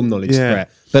fountain of film knowledge, Brett.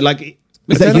 But like,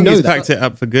 I think he's packed it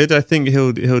up for good. I think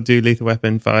he'll do Lethal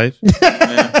Weapon 5.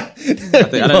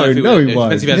 No, he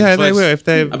won't. Yeah, they will.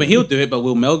 I mean, he'll do it, but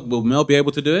will Mel be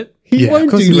able to do it? He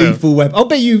won't do Lethal Weapon. I'll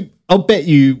bet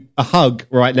you a hug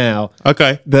right now.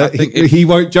 Okay. That he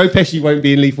won't. Joe Pesci won't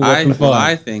be in Lethal Weapon 5.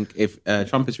 I think if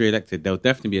Trump is re-elected, there'll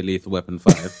definitely be a Lethal Weapon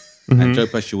 5. And Joe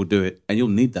Pesci will do it, and you'll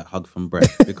need that hug from Brett,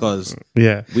 because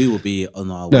we will be on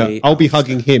our way. I'll be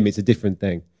hugging him. It's a different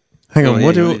thing. Hang on,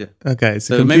 okay, it's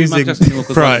a confusing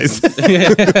prize.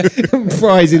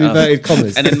 Prize in inverted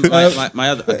commas. And then my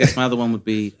other one would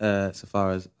be, so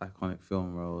far as iconic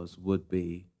film roles, would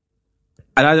be,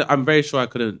 and I'm very sure I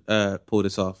couldn't pull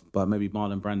this off, but maybe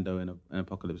Marlon Brando in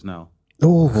Apocalypse Now.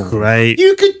 Oh, great!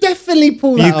 You could definitely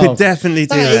pull that off. You could definitely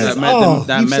do that.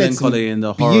 That melancholy and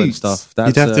the horror and stuff.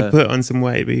 You'd have to put on some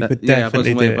weight, but you could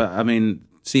definitely do it. But I mean,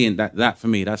 seeing that for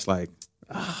me, that's like,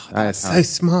 that's so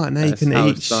smart. Now you can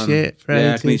eat shit for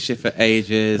ages. I can eat shit for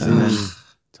ages, and then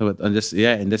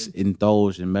just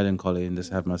indulge in melancholy and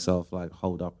just have myself like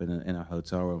holed up in a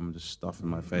hotel room and just stuff in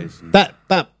my face. That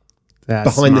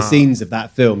behind the scenes of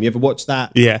that film. You ever watched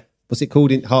that? Yeah. What's it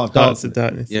called? Hearts of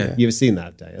Darkness. Yeah. You ever seen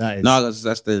that, Dave? That is... No,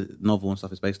 that's the novel and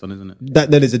stuff it's based on, isn't it?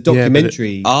 There's a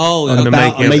documentary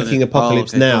about making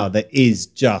Apocalypse Now that is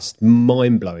just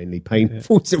mind-blowingly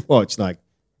painful to watch. Like,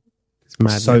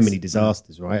 so many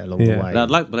disasters, right, along the way.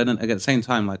 But then at the same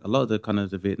time, like a lot of the kind of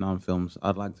the Vietnam films,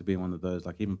 I'd like to be in one of those,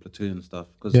 like even Platoon and stuff.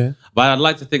 But I'd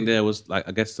like to think there was, like,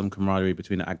 I guess, some camaraderie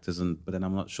between the actors, but then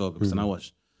I'm not sure, because then I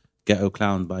watched Ghetto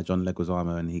Clown by John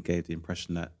Leguizamo, and he gave the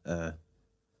impression that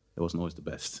it wasn't always the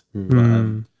best.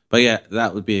 But yeah,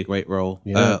 that would be a great role.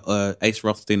 Yeah. Ace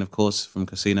Rothstein, of course, from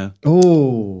Casino.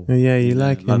 Oh, Yeah, you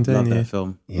like him, Love don't you? that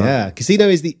film. yeah. Casino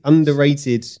is the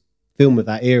underrated film of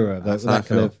that era. That's That how I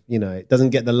kind feel. of, it doesn't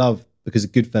get the love because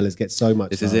Goodfellas gets so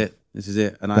much. This is love. it. This is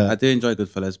it. And But- I do enjoy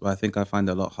Goodfellas, but I think I find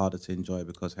it a lot harder to enjoy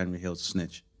because Henry Hill's a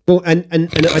snitch. Well, and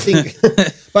I think, but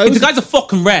I The also, guy's a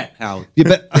fucking rat, Howard. yeah,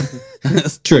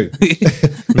 but true.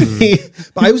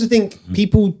 But I also think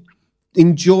people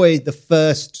enjoy the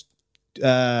first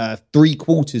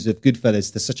 3/4 of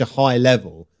Goodfellas to such a high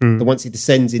level that once it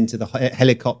descends into the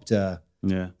helicopter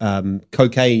Yeah.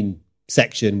 cocaine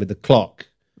section with the clock,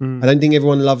 I don't think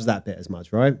everyone loves that bit as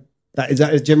much, right? Is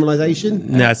that a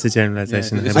generalization? No, it's a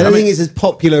generalization. Yeah, I don't think it's as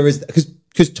popular as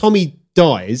because Tommy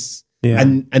dies Yeah.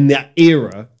 and that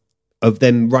era of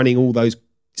them running all those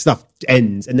stuff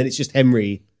ends, and then it's just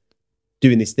Henry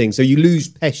doing this thing. So you lose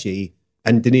Pesci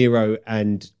and De Niro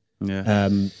and Yeah.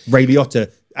 Ray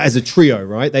Liotta as a trio,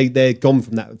 right? They're gone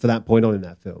from that point on in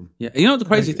that film. Yeah. You know what the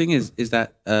crazy thing is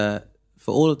that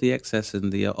for all of the excess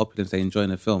and the opulence they enjoy in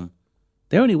the film,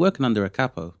 they're only working under a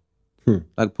capo.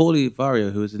 Like Paulie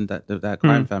Vario, who was in that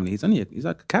crime family, he's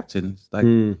like a captain. It's like,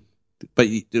 but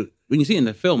when you see it in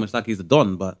the film, it's like he's a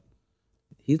don, but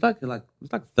he's like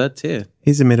third tier.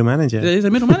 He's a middle manager. Yeah, he's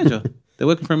a middle manager. They're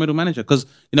working for a middle manager because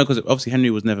obviously Henry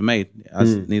was never made,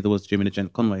 as neither was Jimmy the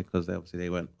Gent Conway, because they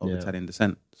weren't of Italian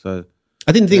descent. So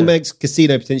I think the thing that makes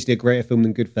Casino potentially a greater film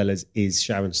than Goodfellas is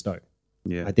Sharon Stone.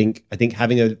 yeah, I think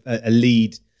having a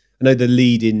lead. I know the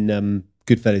lead in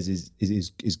Goodfellas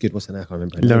is good. What's her name? I can't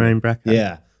remember. her name. Lorraine Bracco.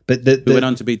 Yeah, but who went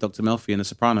on to be Dr. Melfi in The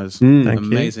Sopranos. Thank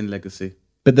Amazing legacy.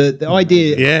 but the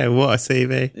idea. Yeah, what a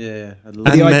CV. Yeah, I love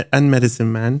And, it. and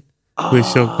Medicine Man with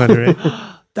Sean Connery.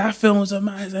 That film was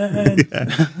amazing.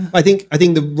 I think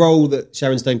the role that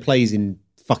Sharon Stone plays in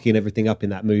fucking everything up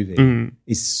in that movie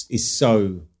is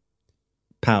so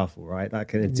powerful, right?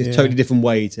 Like it's a totally different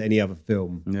way to any other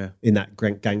film Yeah. in that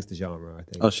gangster genre. I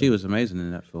think. Oh, she was amazing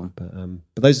in that film.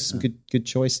 But those are some good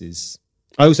choices.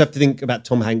 I also have to think about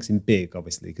Tom Hanks in Big,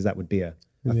 obviously, because that would be a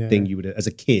thing you would as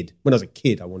a kid. When I was a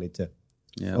kid, I wanted to.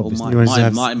 Yeah, or Obviously. You wanted to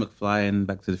have- Martin McFly and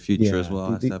Back to the Future Yeah. as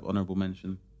well. Has to have honourable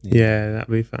mention. Yeah, that'd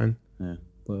be fun. Yeah.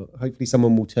 Well, hopefully,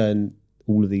 someone will turn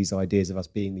all of these ideas of us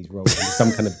being these roles into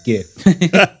some kind of gift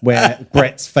where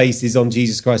Brett's face is on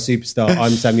Jesus Christ Superstar.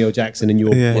 I'm Samuel Jackson, and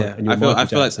you're. Yeah. And you're I feel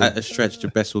Michael like Jackson. at a stretch, the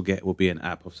best we'll get will be an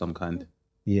app of some kind.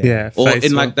 Yeah. Or face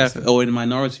in like swap. that, or in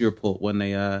Minority Report when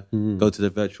they go to the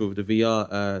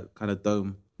VR kind of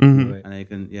dome, Mhm. and they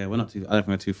can. Yeah, we're not too. I don't think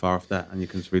we're too far off that, and you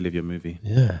can just relive your movie.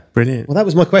 Yeah. Brilliant. Well, that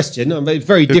was my question. It's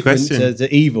very Good different question.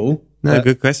 to Evil. No, but,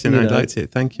 good question. you I know. liked it.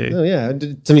 Thank you. Oh yeah,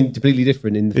 something completely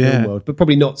different in the film Yeah. world, but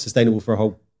probably not sustainable for a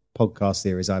whole podcast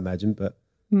series, I imagine. But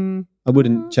I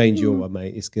wouldn't change your one,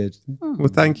 mate. It's good. Well,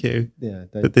 thank you. Yeah,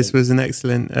 But this was an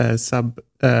excellent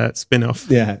spin off.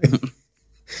 yeah,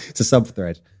 it's a sub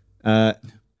thread.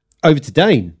 Over to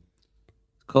Dane.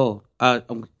 Cool. I'm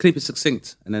gonna keep it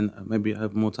succinct, and then maybe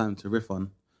have more time to riff on.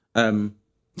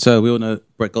 So we all know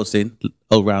Brett Goldstein,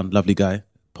 all round lovely guy,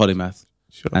 polymath,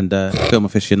 and film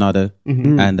aficionado,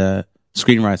 and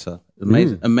screenwriter.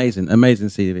 Amazing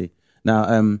CV.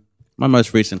 Now, my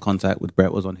most recent contact with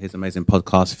Brett was on his amazing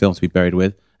podcast, Films to Be Buried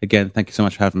With. Again, thank you so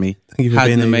much for having me. Thank you for Had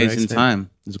being an here, amazing Axel. time.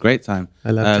 It was a great time.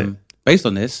 I loved it. Based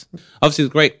on this, obviously, the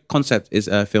great concept is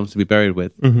Films to Be Buried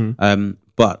With.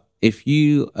 But if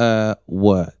you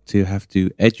were to have to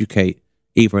educate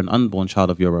either an unborn child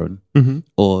of your own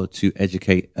or to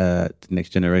educate the next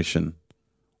generation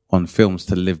on films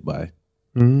to live by,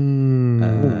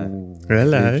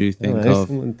 Hello. who do you think of?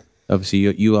 Obviously,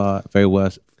 you are very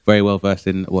well versed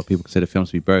in what people consider films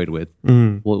to be buried with.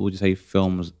 What would you say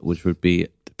films which would be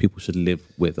people should live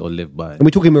with or live by? And we're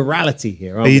talking morality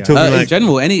here, aren't Are you we? talking In like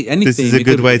general, anything. this is a You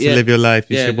good could- way to yeah. live your life?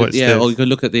 You Yeah, should watch yeah, this. or you could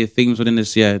look at the themes within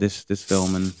this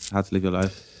film and how to live your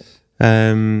life.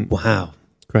 Wow,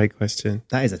 Great question.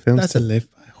 that is Films that's to live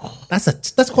by.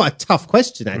 that's quite a tough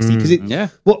question actually, because Yeah.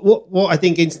 what I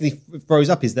think instantly throws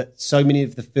up is that so many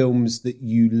of the films that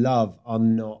you love are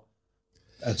not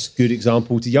a good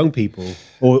example to young people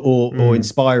or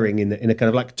inspiring in a kind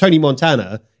of like Tony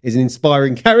Montana is an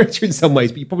inspiring character in some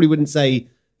ways, but you probably wouldn't say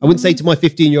I wouldn't say to my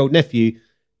 15-year-old nephew,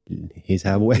 here's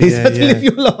how to live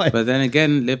your life. But then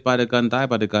again, live by the gun, die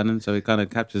by the gun, and so it kind of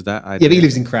captures that idea. Yeah, but he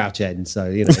lives in Crouch End, so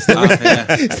you know it's not, Okay, yeah.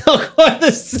 it's not quite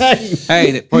the same.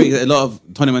 Hey, probably a lot of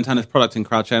Tony Montana's product in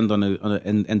Crouch End on the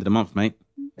end of the month, mate.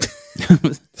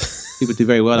 People do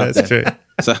very well out That's there. true.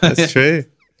 So, That's true.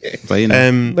 But you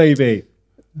know, Maybe.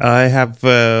 I have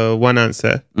one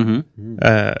answer,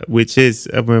 which is,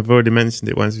 I've already mentioned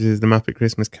it once, which is The Muppet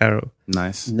Christmas Carol.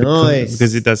 nice. Nice.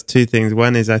 Because it does two things.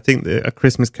 One is I think that A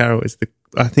Christmas Carol is the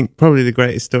I think, probably the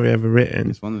greatest story ever written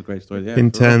It's one of the great stories. Yeah,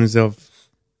 in for real. terms of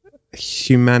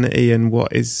humanity and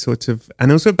what is sort of,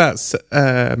 and also about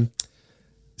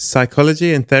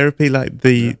psychology and therapy, like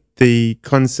the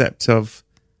concept of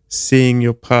seeing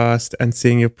your past and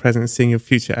seeing your present, seeing your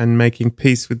future, and making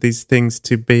peace with these things,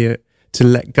 to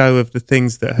let go of the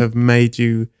things that have made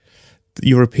you,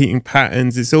 your repeating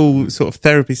patterns. It's all sort of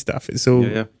therapy stuff. It's all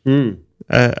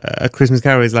A Christmas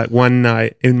Carol is like one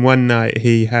night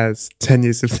he has 10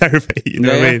 years of therapy, you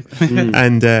know what I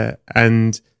mean?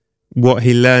 And what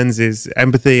he learns is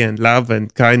empathy and love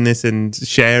and kindness and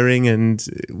sharing, and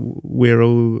we're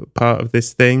all part of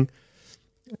this thing.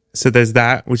 So there's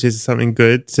that, which is something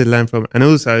good to learn from. And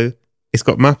also, it's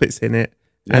got Muppets in it.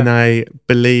 Yeah. And I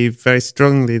believe very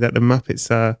strongly that the Muppets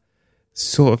are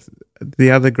sort of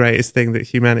the other greatest thing that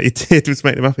humanity did was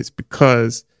make the Muppets,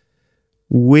 because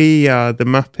we are the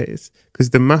Muppets. Because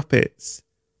the Muppets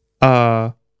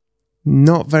are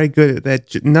not very good at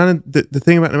the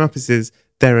thing about the Muppets is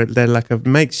they're like a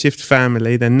makeshift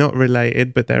family. They're not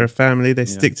related, but they're a family. They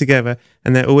stick together,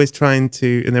 and they're always trying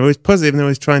to, and they're always positive, and they're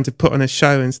always trying to put on a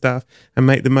show and stuff and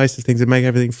make the most of things and make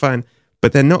everything fun.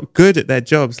 But they're not good at their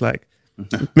jobs. Like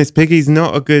Miss Piggy's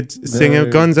not a good singer.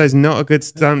 No. Gonzo's not a good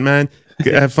stuntman.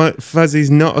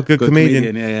 Fuzzy's not a good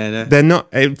comedian. Yeah. They're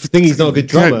not. Thingy's not a good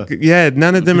drummer. Yeah,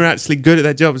 none of them are actually good at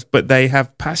their jobs, but they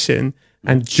have passion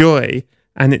and joy,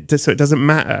 and so it doesn't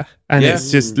matter. And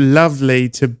it's just lovely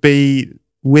to be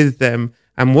with them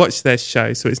and watch their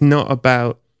show. So it's not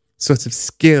about sort of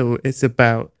skill, it's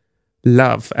about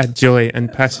love and joy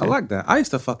and passion. I like that. I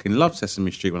used to fucking love Sesame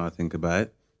Street when I think about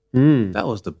it. That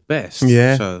was the best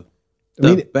show.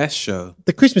 Best show.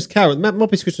 The Christmas Carol,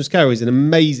 Muppets Christmas Carol is an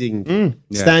amazing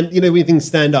stand. You know, when things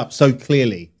stand up so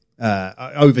clearly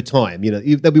over time. You know,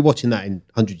 they'll be watching that in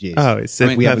 100 years. Oh, it's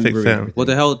a perfect film. Well,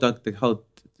 the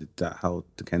whole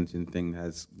Dickensian thing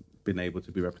has been able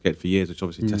to be replicated for years, which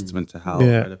obviously testament to how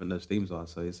relevant those themes are.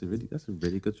 So that's a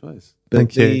really good choice.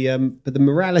 Thank you. But the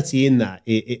morality in that,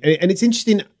 and it's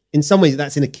interesting in some ways.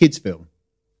 That's in a kids' film,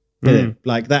 isn't it?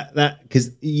 Like that because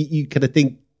you kind of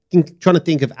trying to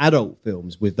think of adult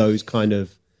films with those kind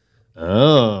of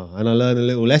and I learned a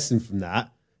little lesson from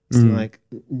that. It's like,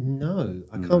 no,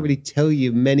 I can't really tell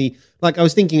you many. Like I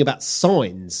was thinking about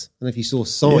Signs. I don't know if you saw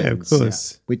Signs. Yeah, of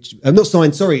course. Which not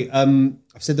Signs. Sorry, I've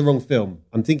said the wrong film.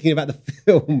 I'm thinking about the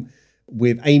film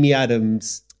with Amy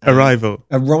Adams. Arrival.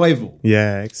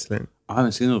 Yeah, excellent. I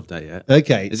haven't seen all of that yet.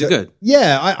 Okay, is it good?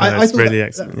 Yeah, I thought really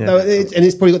excellent. Yeah. And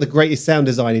it's probably got the greatest sound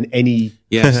design in any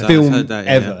film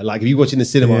ever. Like if you watch in the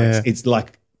cinema, it's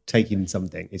like taking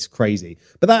something. It's crazy.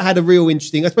 But that had a real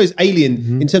interesting, I suppose,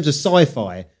 Alien in terms of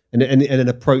sci-fi and an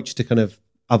approach to kind of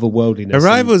otherworldliness.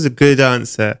 Arrival is a good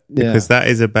answer because that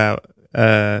is about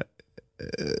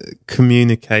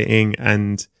communicating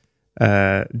and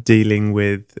dealing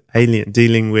with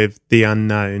the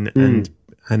unknown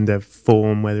and a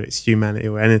form, whether it's humanity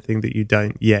or anything that you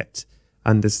don't yet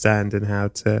understand, and how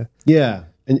to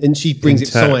and she brings it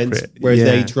science, whereas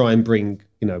they try and bring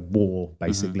war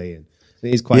basically, and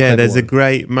it is quite there's a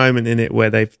great moment in it where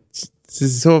they've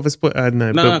sort of a split. I don't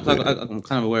know. I'm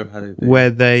kind of aware of how they do. Where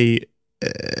they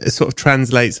sort of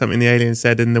translate something the alien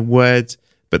said in the word,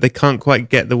 but they can't quite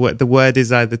get the word. The word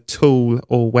is either tool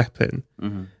or weapon.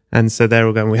 And so they're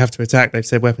all going, we have to attack. They've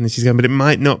said weapon, and she's going, but it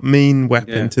might not mean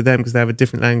weapon to them because they have a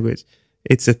different language.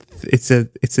 It's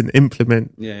an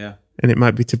implement. And it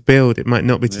might be to build. It might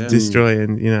not be to destroy.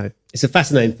 And it's a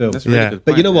fascinating film. That's really good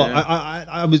but point, you know what?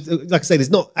 I was like I say,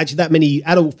 there's not actually that many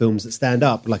adult films that stand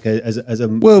up like as a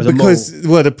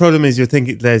the problem is you're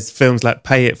thinking there's films like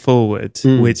Pay It Forward,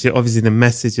 which obviously the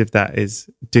message of that is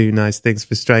do nice things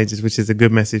for strangers, which is a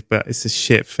good message, but it's a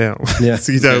shit film. Yeah,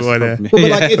 so you don't want to. Well,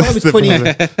 but like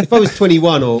if I was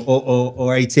 21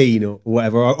 or 18 or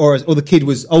whatever, or the kid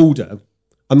was older,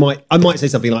 I might say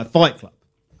something like Fight Club,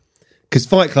 because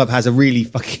Fight Club has a really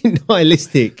fucking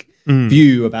nihilistic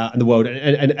view about the world,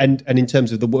 and in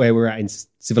terms of the where we're at in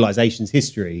civilization's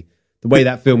history, the way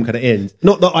that film kind of ends.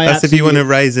 Not that I. That's if you want to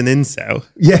raise an incel.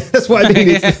 Yeah, that's what I mean.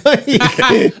 It's like,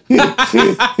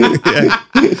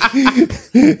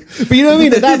 but you know what I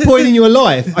mean. At that point in your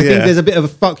life, I think there's a bit of a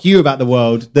fuck you about the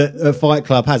world that Fight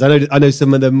Club has. I know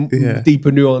some of the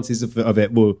deeper nuances of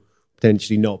it will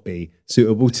potentially not be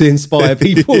suitable to inspire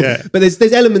people. But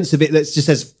there's elements of it that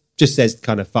just says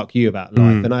kind of fuck you about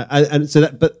life, and so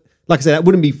that. But like I said, that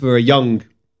wouldn't be for a young,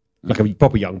 like a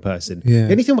proper young person.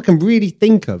 The only film I can really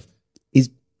think of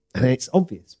is, and it's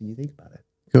obvious when you think about it.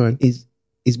 Go on. Is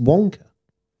Wonka.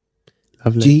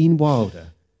 Lovely. Gene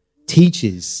Wilder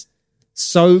teaches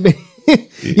so many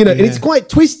You know, and it's quite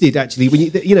twisted actually. When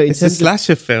you know, in It's a terms of,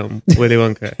 slasher film, Willy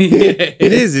Wonka. It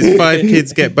is. It's 5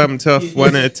 kids get bumped off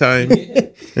one at a time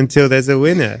until there's a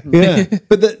winner. yeah,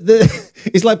 but the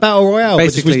it's like Battle Royale,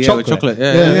 Basically, but just yeah, with with chocolate.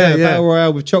 chocolate, yeah. Battle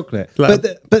Royale with chocolate. Like-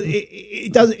 but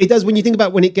it does when you think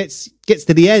about when it gets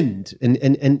to the end,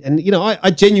 and you know,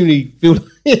 I genuinely feel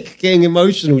like getting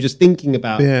emotional just thinking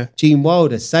about Gene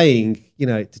Wilder saying, you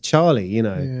know, to Charlie, you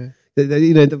know.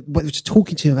 Just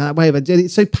talking to him that way, but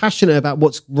it's so passionate about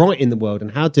what's right in the world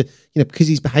and how to, you know, because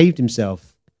he's behaved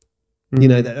himself, you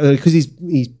know, because he's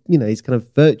you know, his kind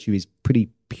of virtue is pretty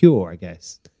pure, I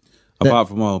guess. Apart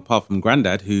from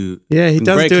Grandad, who he can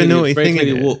does very do a clearly- naughty very thing in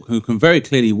clearly it. walk, who can very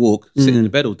clearly walk, sitting in the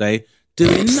bed all day,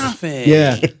 doing nothing.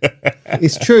 Yeah,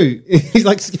 it's true. He's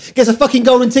like gets a fucking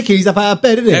golden ticket. He's up out of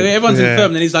bed, isn't he? Everyone's in film,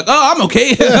 and then he's like, "Oh, I'm okay,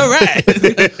 all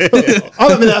right." I'm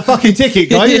having that fucking ticket,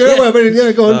 guys.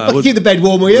 Go on, keep the bed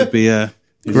warm, will you? Would be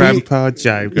Grandpa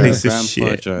Joe, piece of Grandpa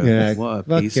shit. Joe. Yeah, What a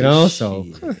fucking piece of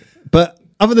arsehole. shit. But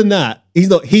other than that, he's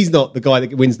not the guy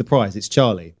that wins the prize. It's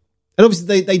Charlie. And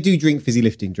obviously they do drink fizzy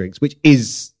lifting drinks, which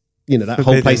is, you know, that whole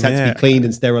Forbidden, place had to be cleaned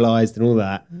and sterilized and all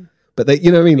that. But they,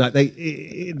 you know what I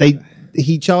mean?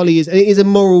 Like Charlie is a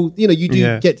moral, you know, you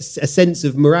do get a sense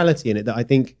of morality in it that I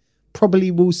think probably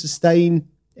will sustain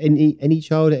any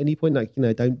child at any point. Like, you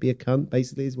know, don't be a cunt,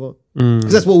 basically, is what,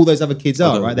 because that's what all those other kids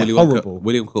are, right? They're horrible.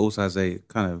 Willy Wonka also has a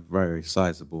kind of very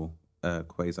sizable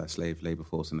quasi-slave labour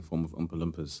force in the form of Oompa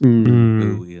Loompas,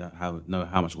 who we know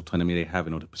how much autonomy they have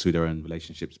in order to pursue their own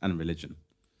relationships and religion.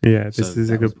 Yeah, this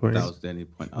is a good point. That was the only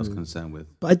point I was concerned with.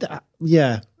 But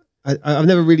I've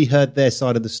never really heard their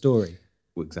side of the story.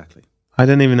 Well, exactly. I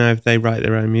don't even know if they write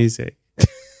their own music.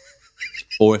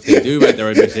 Or if they do write their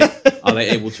own music, are they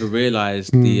able to realise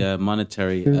the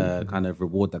monetary kind of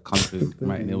reward that comes with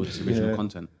writing all this original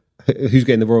content? Who's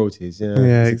getting the royalties? Yeah,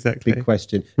 Yeah, It's a exactly. big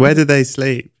question. Where do they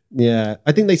sleep? Yeah,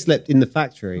 I think they slept in the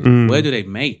factory. Where do they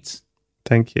mate?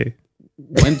 Thank you.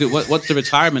 What's the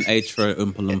retirement age for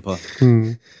Oompa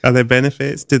Loompa? Are there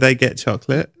benefits? Do they get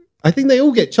chocolate? I think they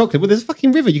all get chocolate. Well, there's a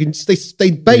fucking river. You can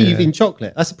they bathe in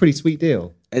chocolate. That's a pretty sweet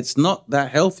deal. It's not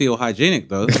that healthy or hygienic,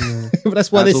 though. But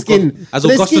that's why their skin, as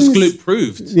their Augustus skin's- Gloop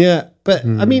proved. Yeah, but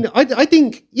I mean, I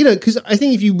think, you know, because I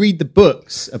think if you read the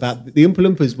books about the Oompa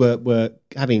Loompas were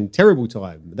having terrible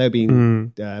time. They were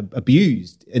being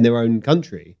abused in their own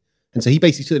country, and so he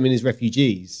basically took them in as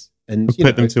refugees and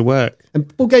Put them to work.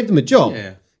 and gave them a job.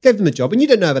 Yeah. Gave them a job, and you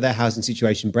don't know about their housing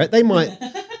situation, Brett. They might.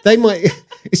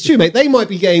 It's true, mate. They might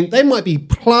be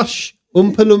plush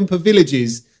Oompa Loompa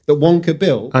villages that Wonka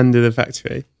built. Under the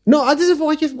factory. No, I don't know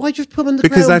why you put them underground.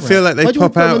 Because I feel Brett? like Why they do you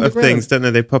want pop to put them out of underground? things, don't they?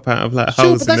 They pop out of like Sure,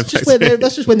 holes but in the that's just factory.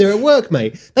 that's just when they're at work,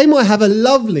 mate. They might have a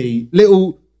lovely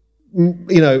little,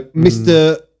 you know,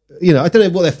 Mr. You know, I don't know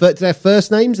what their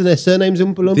first names and their surnames.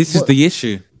 Oompa Loompa. This is the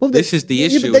issue. This is the Yeah,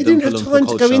 issue. but they with didn't Oompa have Loompa time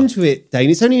to go culture. into it, Dane.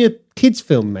 It's only a kids'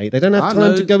 film, mate. They don't have I time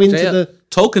know, to go into J.R.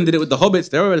 Tolkien did it with the Hobbits.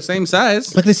 They were the same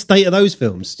size. Look at the state of those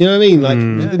films. Do you know what I mean?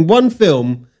 Like in one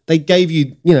film, they gave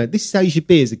you, you know, this is how you should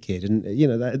be as a kid, and you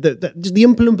know, just the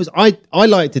Oompa Loompas. I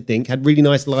like to think had really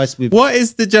nice lives with. What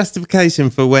is the justification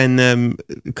for when?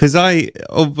 Because I've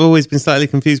always been slightly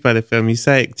confused by the film. You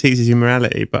say it teaches you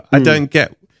morality, but I don't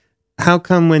get how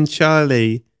come when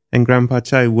Charlie and Grandpa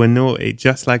Cho were naughty,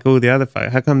 just like all the other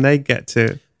folk, how come they get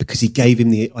to? Because he gave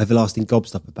him the everlasting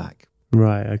gobstopper back.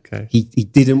 Right. Okay. He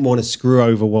didn't want to screw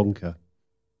over Wonka.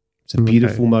 It's a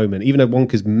beautiful moment, even though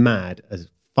Wonka's mad as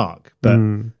fuck. But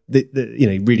you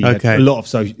know, he really had a lot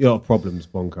of problems.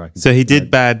 Wonka. So he did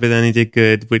bad, but then he did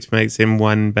good, which makes him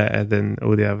one better than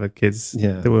all the other kids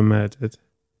that were murdered.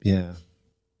 Yeah,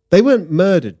 they weren't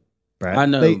murdered, Brad. I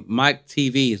know Mike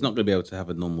TV is not going to be able to have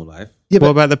a normal life. Yeah, what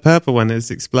about the purple one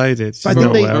that's exploded? She's I think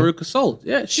not they- well. Veruca Salt.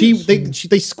 Yeah,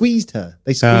 they squeezed her.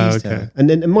 They squeezed her, and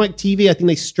then Mike TV. I think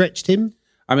they stretched him.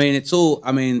 I mean, it's all.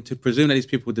 I mean, to presume that these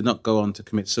people did not go on to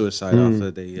commit suicide after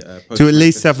the to at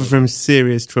least suffer from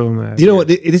serious trauma. You know what?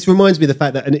 This reminds me of the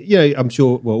fact that, and you know, I'm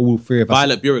sure. Well, all three of us.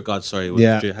 Violet Beauregard, sorry, was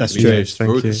that's true.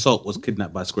 Veruca Salt was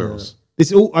kidnapped by squirrels.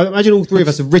 I imagine all three of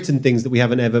us have written things that we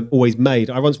haven't ever always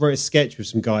made. I once wrote a sketch with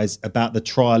some guys about the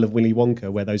trial of Willy Wonka,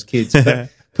 where those kids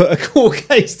put a court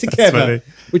case together,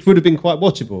 which would have been quite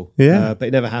watchable. Yeah. But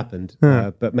it never happened.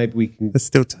 But maybe we can. There's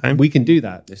still time. We can do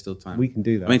that. There's still time. We can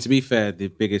do that. I mean, to be fair, the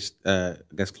biggest, I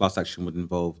guess, class action would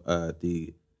involve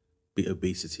the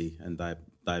obesity and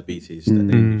diabetes that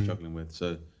they'd be struggling with.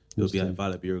 So it would be like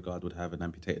Violet Beauregard would have an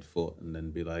amputated foot and then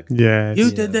be like, Yeah.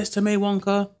 "You did this to me,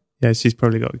 Wonka." Yeah, she's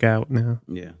probably got gout now.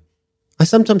 Yeah. I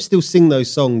sometimes still sing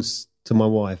those songs to my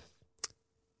wife.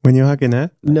 When you're hugging her?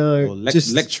 No, Or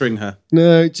just lecturing her.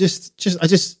 no, just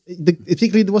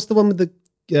particularly what's the one with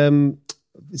the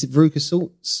Is it Veruca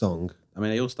Salt's song? I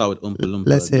mean, they all start with Oompa Loompa.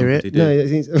 Let's hear it. Dumpty-doo.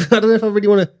 No, I don't know if I really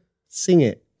want to sing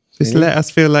it. Just let us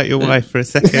feel like your wife for a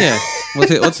second. Yeah.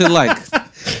 What's it like?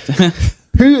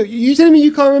 Who you telling me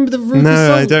you can't remember the Veruca No,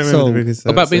 Salt I don't remember song? the Veruca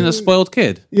Salt About being a song. spoiled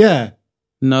kid? Yeah,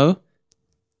 No.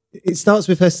 it starts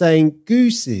with her saying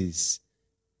gooses,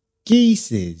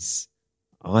 geeses.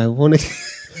 I want to.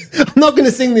 I'm not going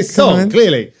to sing this Come song. on.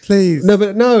 Clearly, Please. No,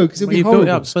 because it'll Well, be you built horrible. it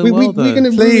up so well, though. we're going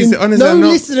to Please, honestly, no I'm not-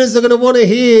 listeners are going to want to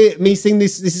hear me sing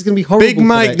this. This is going to be horrible. Big for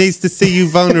Mike them. needs to see you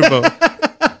vulnerable.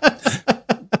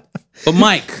 But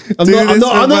Mike, I'm Do not. this for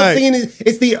I'm not Mike. singing it.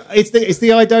 It's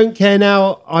the I don't care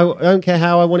now. I don't care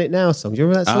how I want it now song. Do you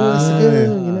remember that song? That's a good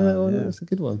one. You know that one? yeah. That's a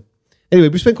good one. Anyway,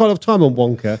 we spent quite a lot of time on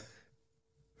Wonka.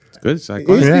 it's good. It's like,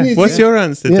 It's Yeah. been- What's your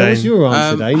answer, Yeah, Dane? what's your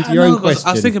answer, Dane? I To your know, own 'cause question.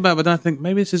 I was thinking about it, but then I think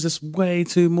maybe this is just way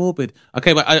too morbid.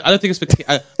 Okay, but I don't think it's for kids.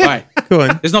 Right. Go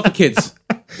on. It's not for kids.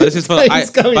 But this is for. It's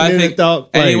going but I in a think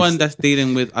dark place. anyone that's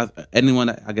dealing with anyone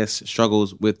that I guess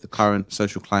struggles with the current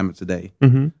social climate today,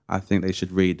 I think they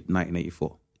should read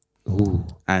 1984.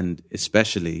 And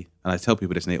especially, and I tell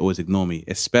people this and they always ignore me,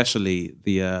 especially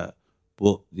the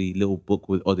book, the little book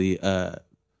with, or the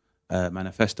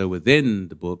manifesto within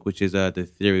the book, which is the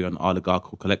theory on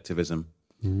oligarchical collectivism,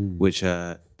 which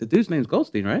the dude's name's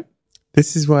Goldstein, right?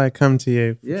 This is why I come to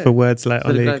you Yeah. for words like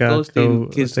So the guy Goldstein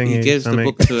oligarchical gives, he thingy, gives the something.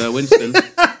 book to Winston.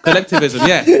 Collectivism,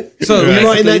 yeah. So Are you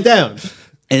writing basically- that down?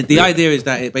 and the idea is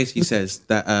that it basically says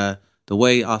that the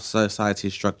way our society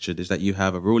is structured is that you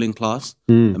have a ruling class,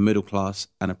 a middle class,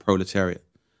 and a proletariat.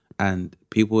 And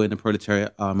people in the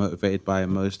proletariat are motivated by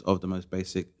most of the most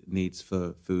basic needs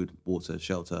for food, water,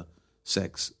 shelter,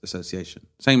 sex, association.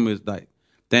 Same with like,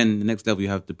 then the next level you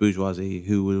have the bourgeoisie,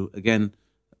 who will again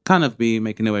kind of be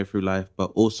making their way through life,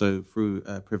 but also through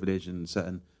privilege and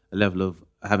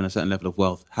having a certain level of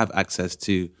wealth, have access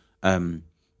to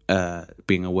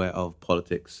being aware of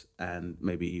politics and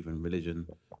maybe even religion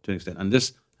to an extent, and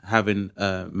just having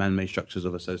man-made structures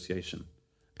of association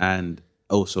and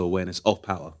also awareness of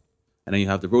power. And then you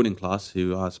have the ruling class,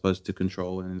 who are supposed to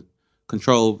control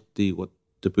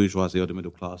the bourgeoisie or the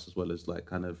middle class, as well as like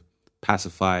kind of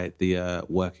pacify the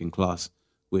working class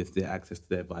with their access to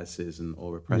their vices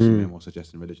or repressing them or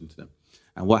suggesting religion to them.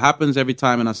 And what happens every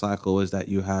time in a cycle is that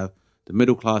you have the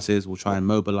middle classes will try and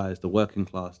mobilize the working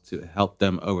class to help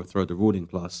them overthrow the ruling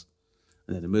class.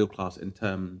 And then the middle class in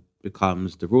turn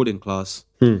becomes the ruling class,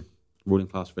 ruling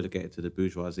class relegated to the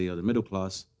bourgeoisie or the middle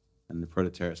class, and the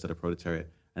proletariat to the proletariat.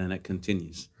 And then it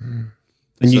continues. And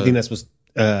you So- think that's what's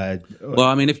Well,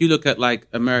 I mean, if you look at like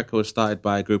America was started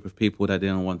by a group of people that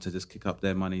didn't want to just kick up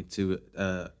their money to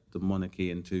the monarchy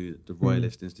and to the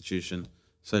royalist institution,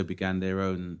 so began their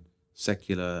own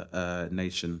secular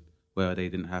nation where they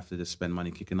didn't have to just spend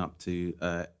money kicking up to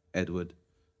Edward,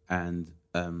 and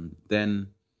then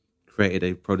created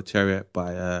a proletariat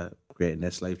by creating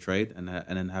their slave trade and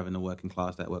then having a working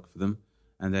class that worked for them.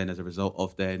 And then as a result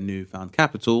of their newfound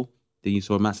capital, then you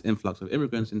saw a mass influx of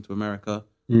immigrants into America,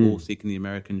 all seeking the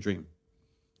American dream.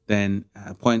 Then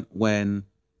at a point when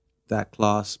that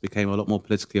class became a lot more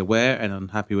politically aware and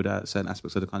unhappy with how certain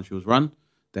aspects of the country was run,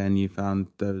 then you found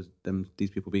these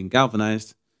people being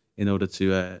galvanized in order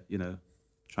to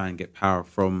try and get power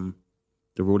from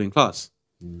the ruling class.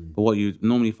 But what you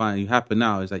normally find happen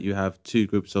now is that you have two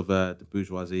groups of the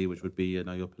bourgeoisie, which would be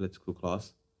your political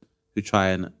class, who try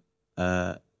and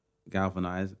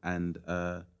galvanize and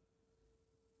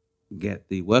get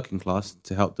the working class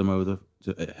to help them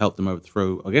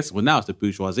overthrow. I guess now it's the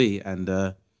bourgeoisie and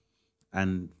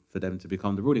for them to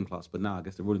become the ruling class. But now I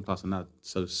guess the ruling class are now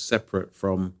so separate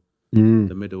from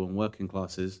the middle and working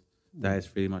classes that it's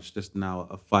pretty much just now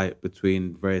a fight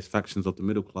between various factions of the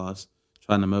middle class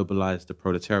trying to mobilize the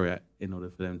proletariat in order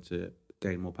for them to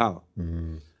gain more power.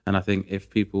 And I think if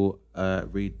people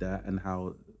read that and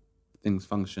how things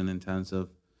function in terms of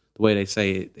the way they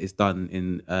say it is done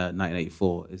in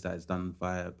 1984 is that it's done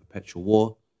via perpetual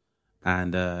war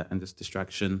and just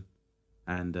distraction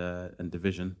and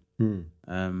division.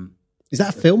 is that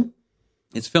a film?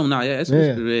 It's filmed now, yeah. It's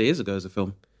Yeah. years ago as a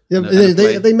film. Yeah, And a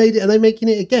play. they made it. Are they making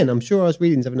it again? I'm sure I was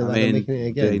reading something I like that. They're mean, making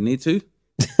it do they again. need to?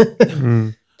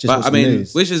 Just But watch I the mean,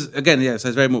 news. which is again, yeah, so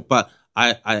it's very more. But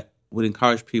I would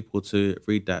encourage people to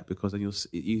read that because then you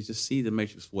just see the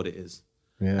Matrix for what it is.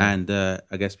 Yeah. And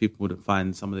I guess people wouldn't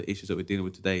find some of the issues that we're dealing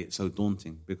with today so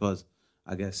daunting because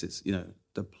I guess it's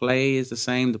the play is the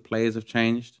same, the players have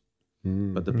changed,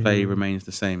 but the play remains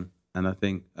the same. And I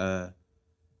think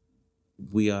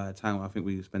we are at a time where I think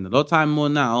we spend a lot of time more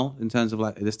now in terms of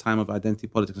like this time of identity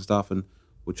politics and stuff, and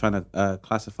we're trying to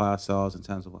classify ourselves in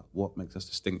terms of what makes us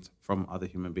distinct from other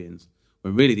human beings.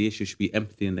 When really the issue should be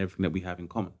empathy and everything that we have in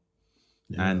common.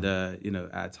 And you know,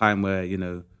 at a time where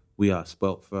we are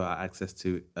spoilt for our access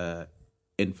to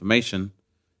information,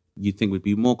 you'd think we'd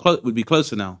be would be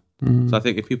closer now. So I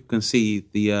think if people can see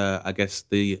the I guess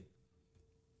the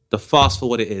fast for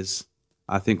what it is,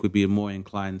 I think we'd be more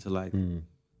inclined to like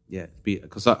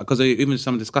because even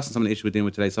discussing some of the issues we're dealing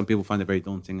with today, some people find it very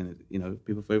daunting, and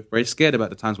people are very scared about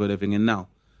the times we're living in now.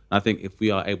 And I think if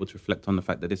we are able to reflect on the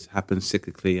fact that this happens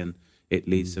cyclically and it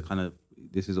leads to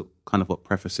this is kind of what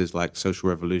prefaces like social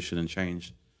revolution and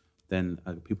change, then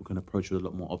people can approach it with a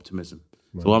lot more optimism.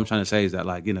 Right. So what I'm trying to say is that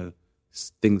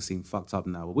things seem fucked up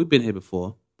now, but we've been here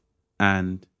before,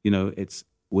 and it's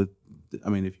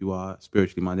if you are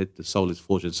spiritually minded, the soul is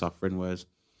forged in suffering, whereas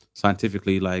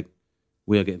scientifically,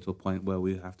 we are getting to a point where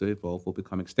we have to evolve or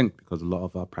become extinct because a lot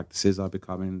of our practices are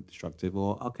becoming destructive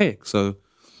or archaic. So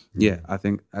I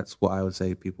think that's what I would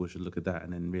say. People should look at that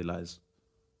and then realize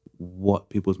what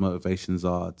people's motivations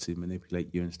are to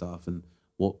manipulate you and stuff, and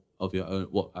what of your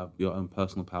own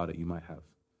personal power that you might have.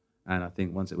 And I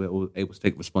think once we're all able to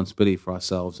take responsibility for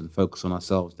ourselves and focus on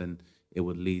ourselves, then it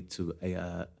would lead to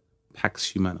a Pax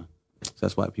Humana. So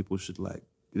that's why people should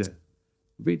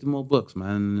read more books,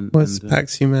 man. What's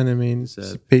Pax Humana mean?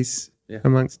 It's peace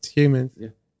amongst humans. Yeah,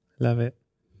 love it.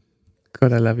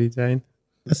 God, I love you, Jane.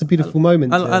 That's a beautiful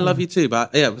moment. I love you too,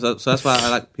 but so that's why I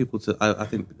like people to. I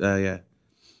think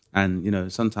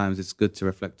and sometimes it's good to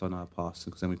reflect on our past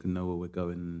because then we can know where we're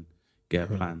going and get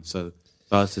a plan. So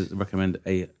if I was to recommend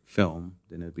a film,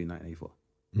 then it would be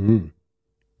 1984.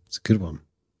 It's a good one.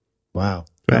 Wow,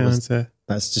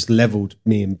 that's just leveled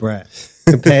me and Brett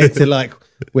compared to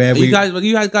where you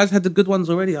guys had the good ones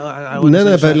already.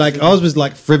 No, but ours was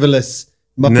frivolous.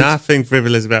 Muppets. Nothing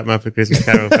frivolous about Muppet Christmas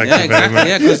Carol. Thank you very much.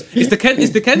 Yeah, because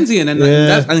it's Dickensian, and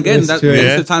again, most of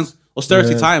the times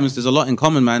austerity times. There's a lot in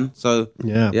common, man. So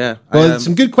yeah. Well,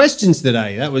 some good questions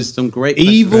today. That was some great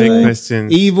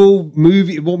questions. Evil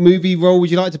movie. What movie role would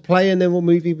you like to play, and then what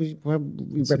movie would you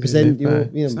represent?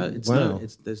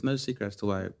 There's no secret as to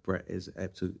why Brett is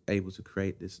able to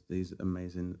create these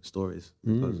amazing stories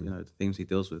because the themes he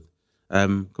deals with.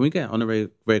 Can we get on a very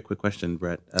very quick question,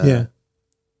 Brett?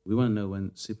 We want to know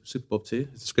when Super Bob 2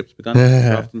 has the script begun,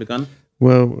 drafting begun.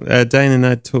 Well, Dane and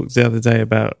I talked the other day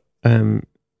about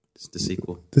it's the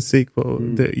sequel. The sequel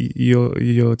that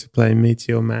you're to play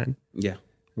Meteor Man. Yeah,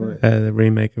 right. The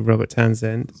remake of Robert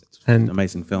Townsend, an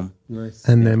amazing film. Nice.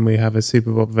 And then we have a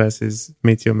Super Bob versus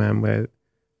Meteor Man where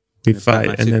we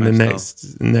fight, and then the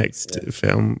next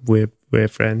film we're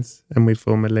friends and we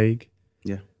form a league.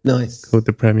 Yeah, nice. Called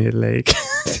the Premier League.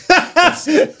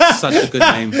 Such a good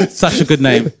name. Such a good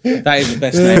name. That is the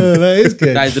best name. That is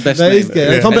good. That is the best name. Is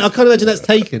good. I can't imagine that's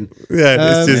taken.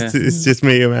 Yeah, it's just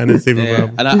Meteor Man and Super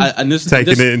Bob. And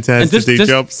taking it into hands to do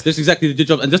jobs. Just exactly to do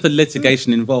jobs, and just the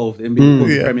litigation involved in being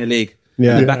called the Premier League.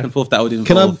 Yeah. Back and forth that would involve.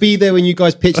 Can I be there when you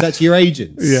guys pitch that to your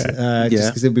agents? Yeah. Just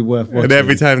because it'd be worth watching. And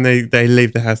every time they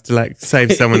leave the house to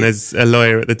save someone, there's a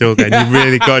lawyer at the door going, you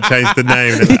really got to change the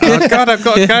name. And oh God, I've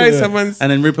got to go. Someone's... And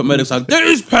then Rupert Murdoch's like,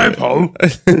 these people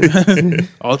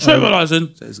are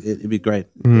trivialising. So it'd be great.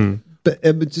 But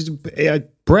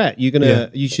Brett,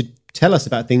 you should tell us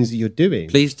about things that you're doing.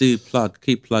 Please do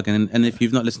keep plugging. And if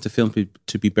you've not listened to Film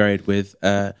to Be Buried With,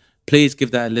 please give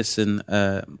that a listen,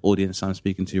 audience I'm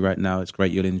speaking to right now. It's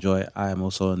great. You'll enjoy it. I am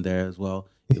also on there as well.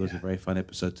 It was a very fun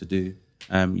episode to do.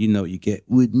 You know what you get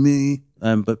with me.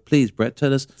 But please, Brett,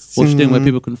 tell us what you're doing, where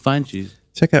people can find you.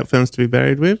 Check out Films to Be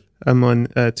Buried With. I'm on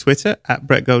Twitter,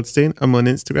 @Brett Goldstein. I'm on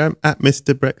Instagram,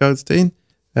 @Mr. Brett Goldstein.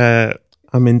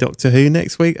 I'm in Doctor Who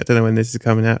next week. I don't know when this is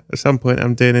coming out. At some point,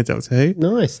 I'm doing a Doctor Who.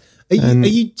 Nice. Are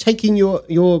you taking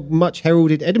your much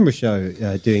heralded Edinburgh show,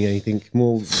 doing anything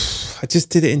more... I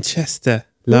just did it in Chester.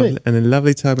 Lovely, and a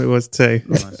lovely time it was too.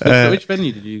 Nice. Which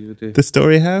venue did you do? The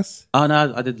Story House. Oh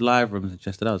no, I did live rooms in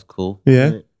Chester. That was cool.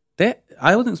 Yeah. They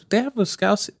have a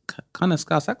Scouse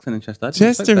accent in Chester.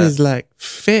 Chester is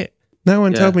fit. No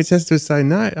one told me Chester was so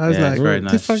nice. I was like, very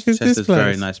nice. The fuck is Chester's this place?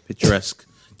 Very nice, picturesque.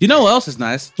 Do you know what else is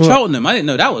nice? What? Cheltenham. I didn't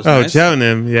know that was nice. Oh,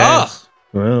 Cheltenham, yeah. Oh,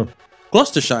 wow.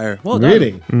 Gloucestershire. Well done.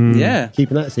 Really? Yeah.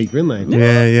 Keeping that secret, mate.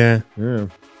 Yeah.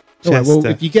 All right, well,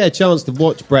 if you get a chance to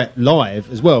watch Brett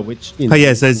live as well, which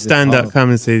so stand up, come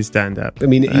and see stand up. I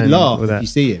mean, he'd laugh if you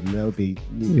see him. That would be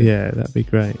that'd be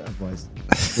great. Otherwise,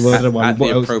 at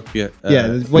the appropriate.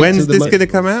 When's this going to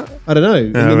come out? I don't know.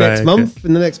 In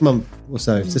the next month or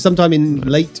so. So sometime in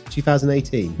late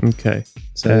 2018. Okay.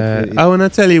 So and I'll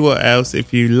tell you what else.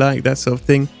 If you like that sort of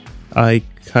thing, I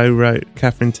co-wrote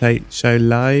Catherine Tate Show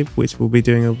Live, which will be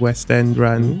doing a West End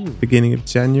run beginning of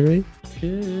January.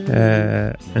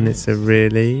 And it's a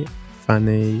really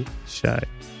funny show.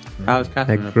 How's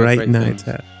Catherine? A great night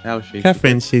out. How is she?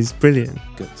 Catherine, she's brilliant.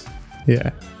 Good.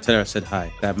 Yeah, Tell her I said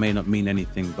hi. That may not mean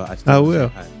anything, but I I still will.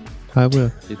 say hi. I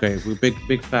will. She's great. We're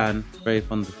big fan. Very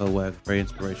fond of her work. Very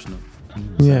inspirational.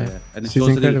 Yeah, And if she's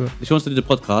incredible. if she wants to do the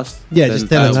podcast, Yeah, then, just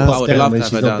tell her. I would Tell her love when to have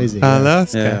she's her not down. busy. I'll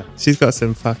ask Yeah. her. She's got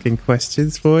some fucking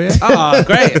questions for you. Ah,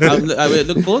 great! I will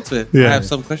look forward to it. Yeah. I have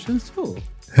some questions too.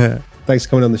 Thanks for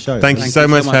coming on the show. Thank you so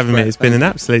much for having me. It's been an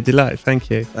absolute delight. Thank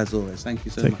you. As always, thank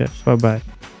you so Take much. care. Bye bye.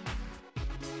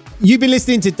 You've been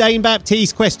listening to Dane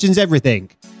Baptiste Questions Everything,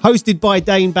 hosted by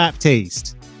Dane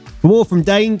Baptiste. For more from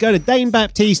Dane, go to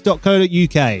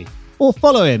danebaptiste.co.uk or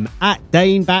follow him at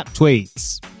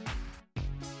DaneBapTweets.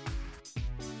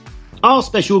 Our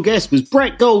special guest was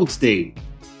Brett Goldstein.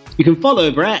 You can follow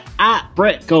Brett at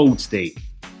Brett Goldstein.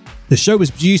 The show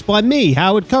was produced by me,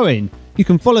 Howard Cohen. You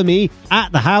can follow me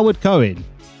at The Howard Cohen.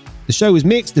 The show was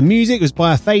mixed and music was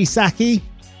by Faye Saki.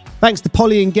 Thanks to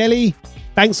Polly and Gelly.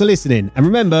 Thanks for listening. And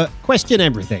remember, question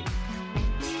everything.